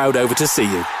 toaster-popping crowd over to see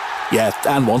you. Yeah,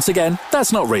 and once again,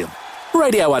 that's not real.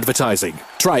 Radio advertising.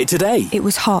 Try it today. It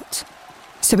was hot,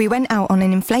 so we went out on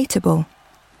an inflatable.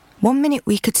 1 minute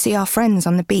we could see our friends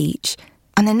on the beach,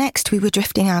 and the next we were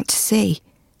drifting out to sea.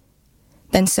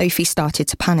 Then Sophie started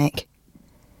to panic.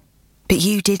 But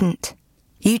you didn't.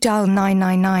 You dialed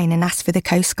 999 and asked for the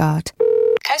Coast Guard.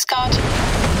 Coast Guard.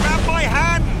 Grab my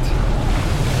hand!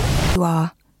 You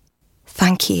are.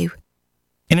 Thank you.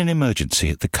 In an emergency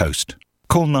at the coast,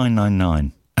 call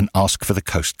 999 and ask for the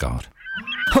Coast Guard.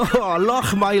 Oh,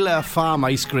 Lochmeyler Farm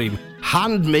Ice Cream.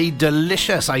 Handmade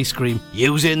delicious ice cream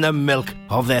using the milk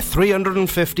of their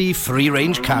 350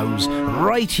 free-range cows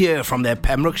right here from their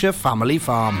Pembrokeshire family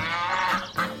farm.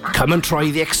 Come and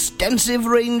try the extensive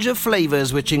range of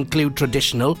flavours which include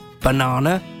traditional,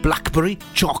 banana, blackberry,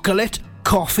 chocolate,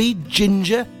 coffee,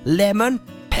 ginger, lemon,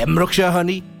 Pembrokeshire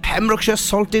honey, Pembrokeshire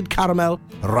salted caramel,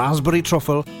 raspberry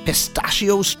truffle,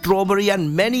 pistachio, strawberry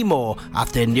and many more at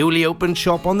their newly opened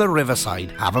shop on the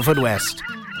Riverside, Haverfordwest.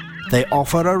 They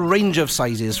offer a range of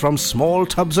sizes from small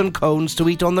tubs and cones to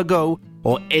eat on the go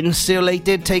or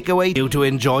insulated takeaway to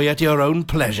enjoy at your own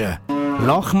pleasure.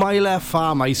 Lochmeyler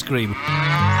Farm Ice Cream.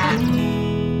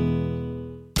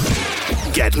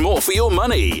 Get more for your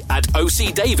money at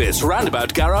OC Davis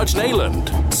Roundabout Garage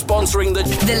Neyland, sponsoring the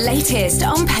latest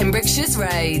on Pembrokeshire's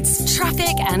roads,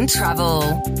 traffic and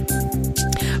travel.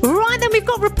 Right then, we've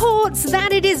got reports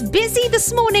that it is busy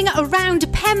this morning around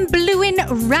Pemblewin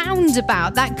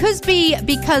Roundabout. That could be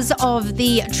because of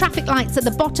the traffic lights at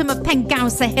the bottom of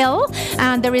Pengowser Hill,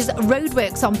 and there is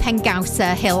roadworks on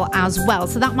Pengowser Hill as well.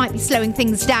 So that might be slowing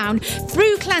things down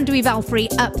through Llandwy Velfrey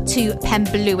up to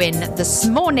Pemblewin this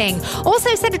morning.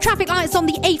 Also, set of traffic lights on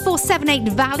the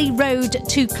A478 Valley Road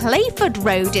to Clayford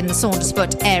Road in the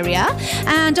Saundersfoot area,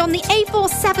 and on the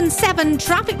A477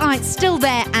 traffic lights still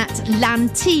there at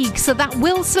Lanteague. So that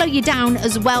will slow you down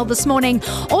as well this morning.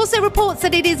 Also reports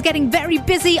that it is getting very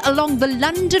busy along the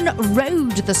London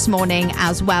Road this morning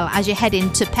as well as you head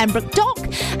into Pembroke Dock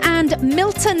and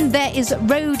Milton. There is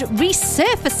road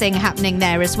resurfacing happening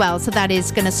there as well. So that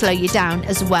is going to slow you down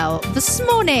as well this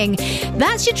morning.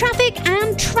 That's your traffic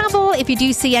and travel. If you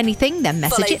do see anything, then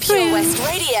message Follow it through. Pure West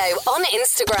Radio on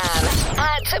Instagram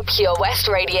at Pure West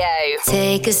Radio.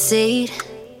 Take a seat.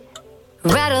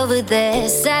 Right over there,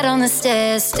 sat on the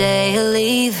stairs, stay or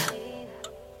leave.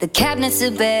 The cabinets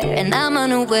are bare and I'm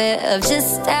unaware of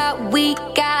just how we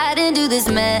got into this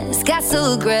mess. Got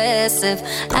so aggressive,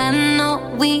 I know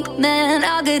we meant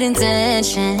all good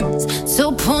intentions.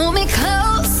 So pull me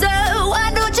closer,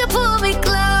 why don't you pull me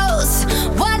close?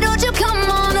 Why don't you come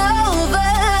on over,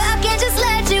 I can't just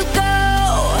let you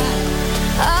go.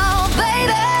 Oh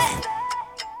baby,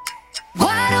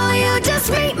 why don't you just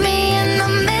meet me in the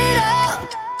middle?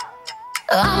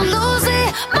 I'm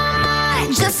losing my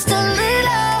mind just a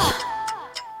little.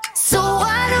 So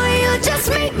why don't you just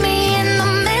meet me in the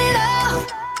middle?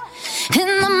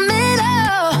 In the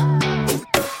middle.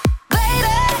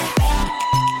 Baby,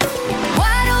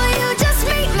 why don't you just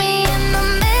meet me in the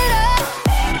middle?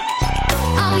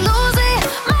 I'm losing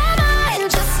my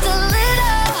mind just a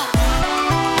little.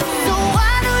 So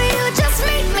why don't you just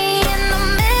meet me in the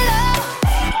middle?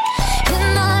 In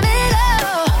the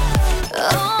middle.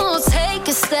 Oh,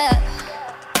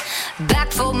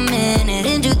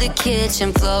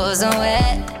 kitchen floors are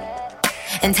wet,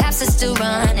 and taps are still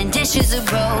running, dishes are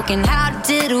broken. How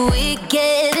did we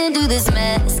get into this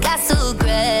mess? Got so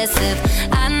aggressive.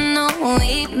 I know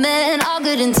we meant all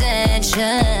good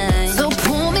intentions. So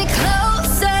pull me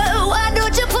closer. Why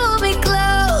don't you pull me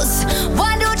close?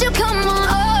 Why don't you come on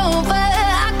over?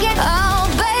 I can't. Oh,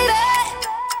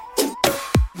 baby,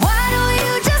 why don't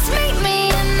you just meet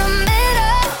me in the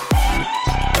middle?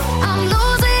 I'm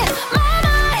losing my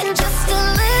mind just a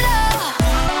little.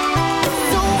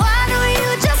 So why don't you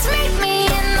just meet me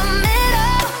in the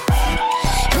middle?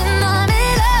 In the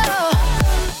middle.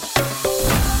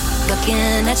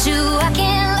 Looking at you, I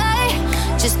can't lie.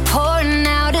 Just pouring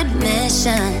out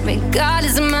admission,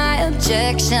 regardless of my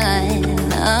objection.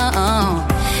 Oh,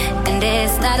 and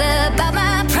it's not about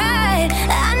my pride.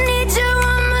 I need you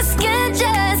on my skin,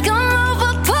 just come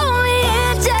over, pull me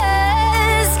in,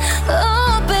 just.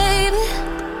 Oh, baby,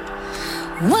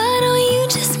 why don't you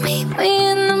just meet me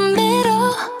in the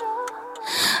middle?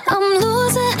 I'm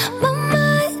losing my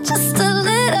mind just a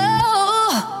little.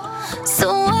 So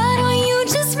why don't you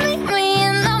just meet me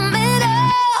in the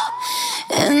middle?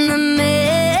 In the middle.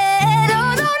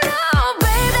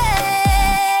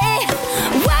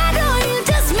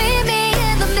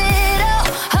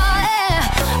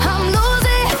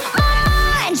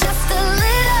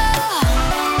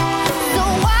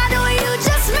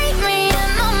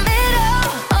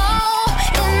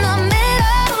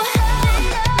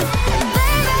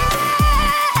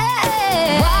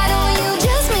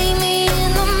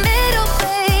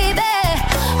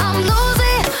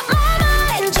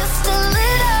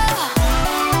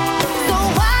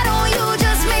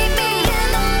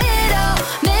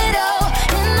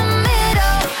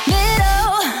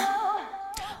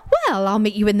 I'll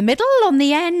meet you in the middle, on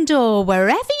the end, or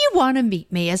wherever you want to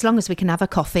meet me, as long as we can have a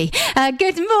coffee.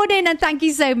 Good morning, and thank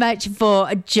you so much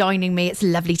for joining me. It's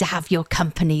lovely to have your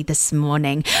company this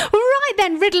morning. Right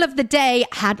then, riddle of the day.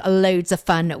 Had loads of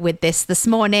fun with this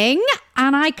morning.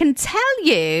 And I can tell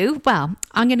you, well,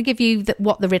 I'm going to give you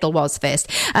what the riddle was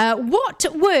first. What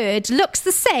word looks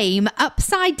the same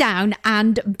upside down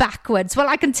and backwards? Well,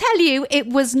 I can tell you it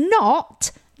was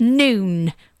not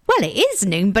noon. Well, it is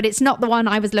noon, but it's not the one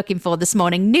I was looking for this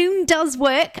morning. Noon does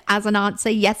work as an answer.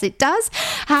 Yes, it does.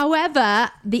 However,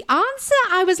 the answer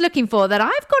I was looking for that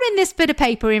I've got in this bit of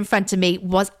paper in front of me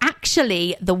was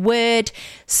actually the word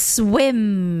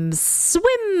swims.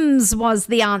 Swims was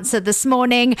the answer this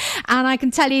morning. And I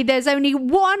can tell you there's only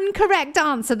one correct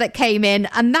answer that came in,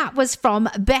 and that was from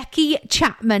Becky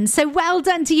Chapman. So well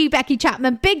done to you, Becky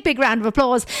Chapman. Big, big round of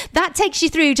applause. That takes you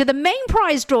through to the main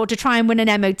prize draw to try and win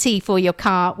an MOT for your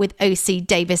car with OC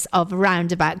Davis of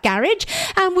Roundabout Garage.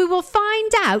 And we will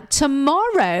find out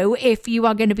tomorrow if you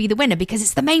are going to be the winner, because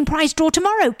it's the main prize draw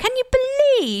tomorrow. Can you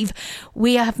believe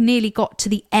we have nearly got to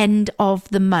the end of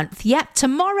the month? Yep,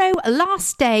 tomorrow,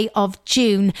 last day of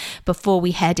June before we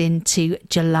head into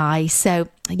July. So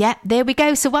yeah, there we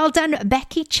go. So well done,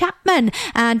 Becky Chapman.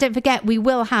 And don't forget, we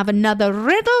will have another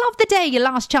riddle of the day, your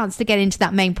last chance to get into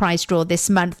that main prize draw this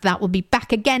month. That will be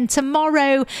back again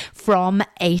tomorrow from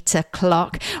 8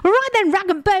 o'clock. Right then, Rag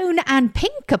and Bone and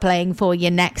Pink are playing for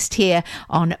you next here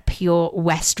on Pure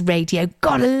West Radio.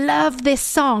 Gotta love this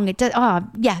song. It does, oh,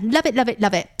 yeah, love it, love it,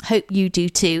 love it. Hope you do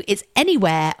too. It's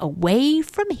Anywhere Away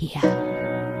From Here.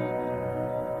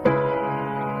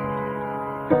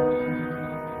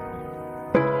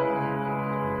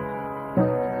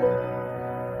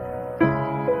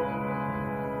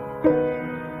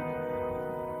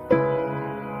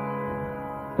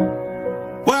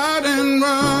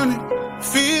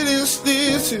 Feeling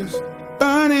stitches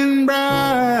burning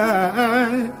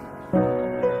bright.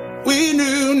 We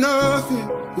knew nothing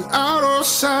was out of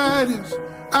sight, it's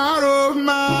out of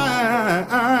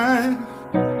mind.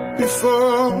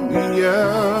 Before we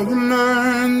ever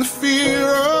learned the fear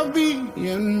of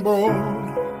being bold,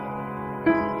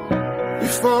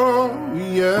 before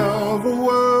we ever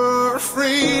were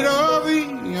afraid of the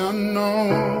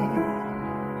unknown.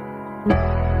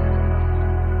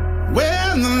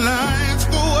 When the lights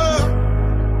go up,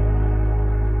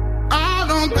 I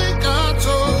don't think I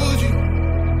told you,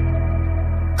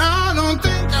 I don't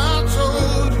think I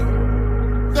told you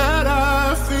that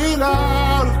I feel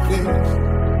out of place.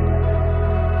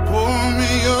 Pour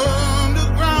me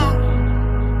underground,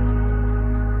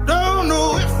 don't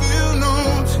know if you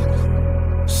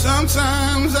notice.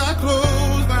 Sometimes I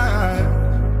close my eyes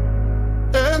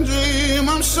and dream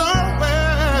I'm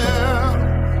somewhere,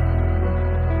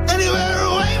 anywhere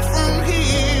away from here.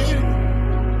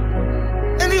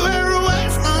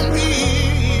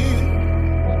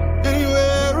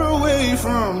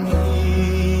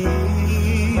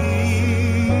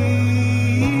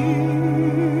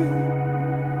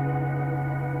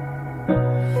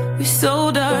 We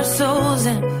sold our souls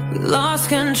and we lost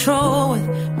control with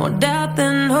more doubt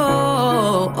than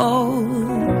hope.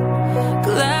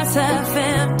 Glass half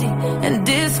empty and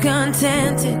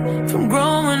discontented from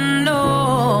growing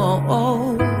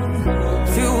old.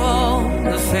 Through all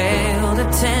the failed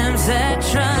attempts at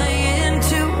trying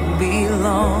to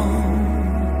belong,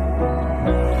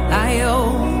 I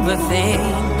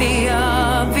overthink the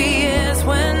obvious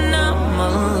when I'm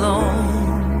alone.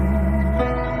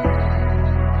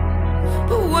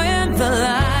 But when the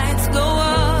lights go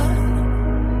up,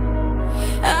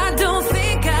 I don't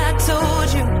think I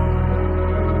told you,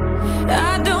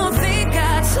 I don't think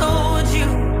I told you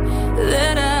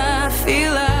that I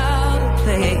feel out of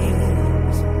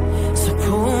place. So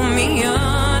pull me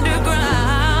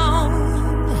underground.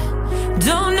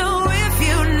 Don't know if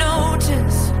you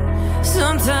notice,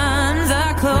 sometimes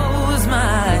I close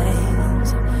my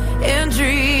eyes and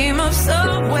dream of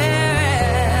somewhere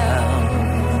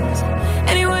else.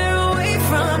 Anywhere away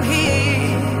from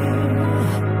here,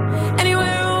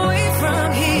 anywhere away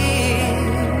from here,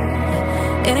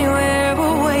 anywhere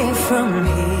away from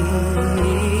here.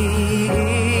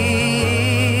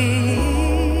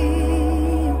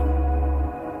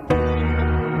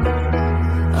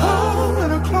 Oh,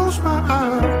 when I close my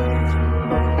eyes.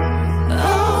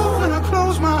 Oh, when I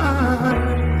close my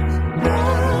eyes.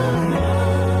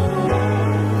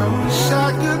 I wish I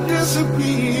could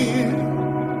disappear.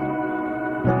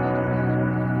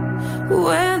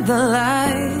 When the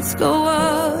lights go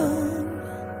up,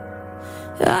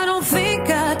 I don't think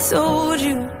I told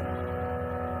you,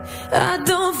 I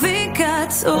don't think I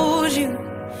told you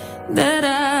that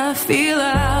I feel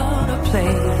out of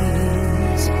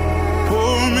place.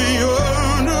 Pull me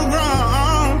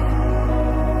underground.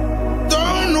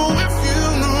 Don't know if you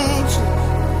notice,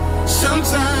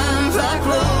 sometimes I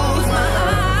close my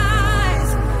eyes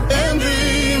and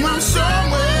dream of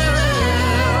somewhere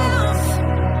else.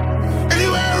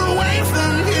 Anywhere away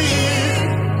from here,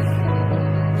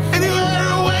 anywhere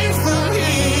away from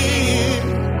here,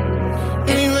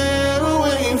 anywhere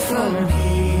away from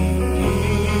here.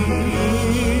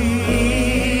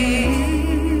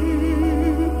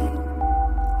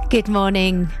 Good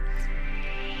morning.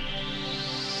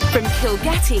 From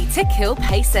Kilgetty to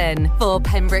Kilpayson for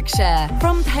Pembrokeshire.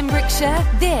 From Pembrokeshire,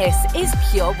 this is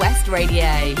Pure West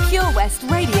Radio. Pure West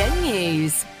Radio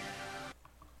News.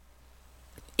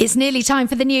 It's nearly time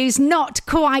for the news. Not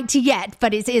quite yet,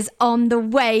 but it is on the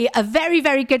way. A very,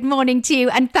 very good morning to you,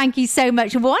 and thank you so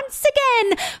much once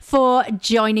again for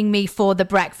joining me for the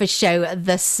breakfast show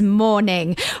this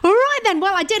morning. Right then,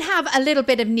 well, I did have a little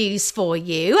bit of news for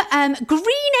you.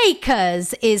 Green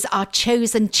Acres is our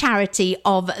chosen charity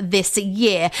of this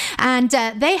year, and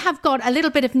they have got a little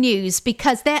bit of news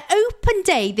because their open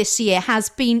day this year has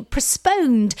been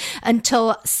postponed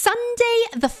until Sunday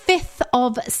the 5th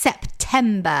of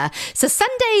September. So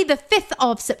Sunday the 5th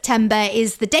of September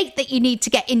is the date that you need to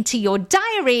get into your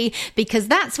diary, because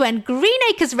that's when Green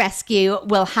Acres Rescue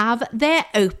will have their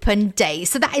open day.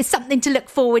 So that is something to look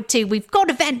forward to. We've got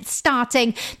events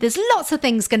starting. There's lots of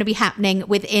things going to be happening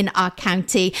within our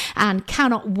county, and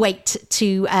cannot wait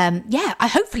to,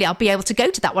 hopefully I'll be able to go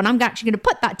to that one. I'm actually going to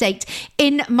put that date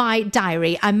in my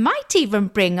diary. I might even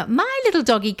bring my little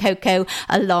doggy Coco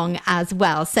along as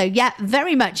well. So yeah,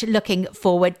 very much looking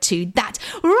forward to that.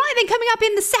 Right then, coming up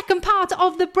in the second part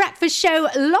of the breakfast show,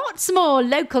 lots more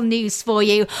local news for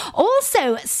you.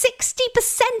 Also,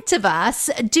 60% of us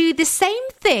do the same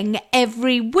thing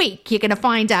every week. You're going to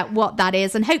find out what that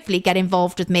is and hopefully get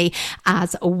involved with me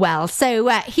as well. So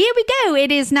here we go.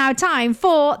 It is now time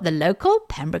for the local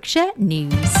Pembrokeshire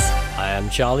news. I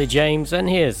am Charlie James, and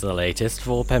here's the latest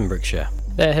for Pembrokeshire.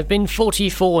 There have been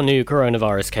 44 new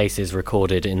coronavirus cases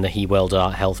recorded in the Hywel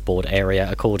Dda Health Board area,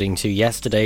 according to yesterday's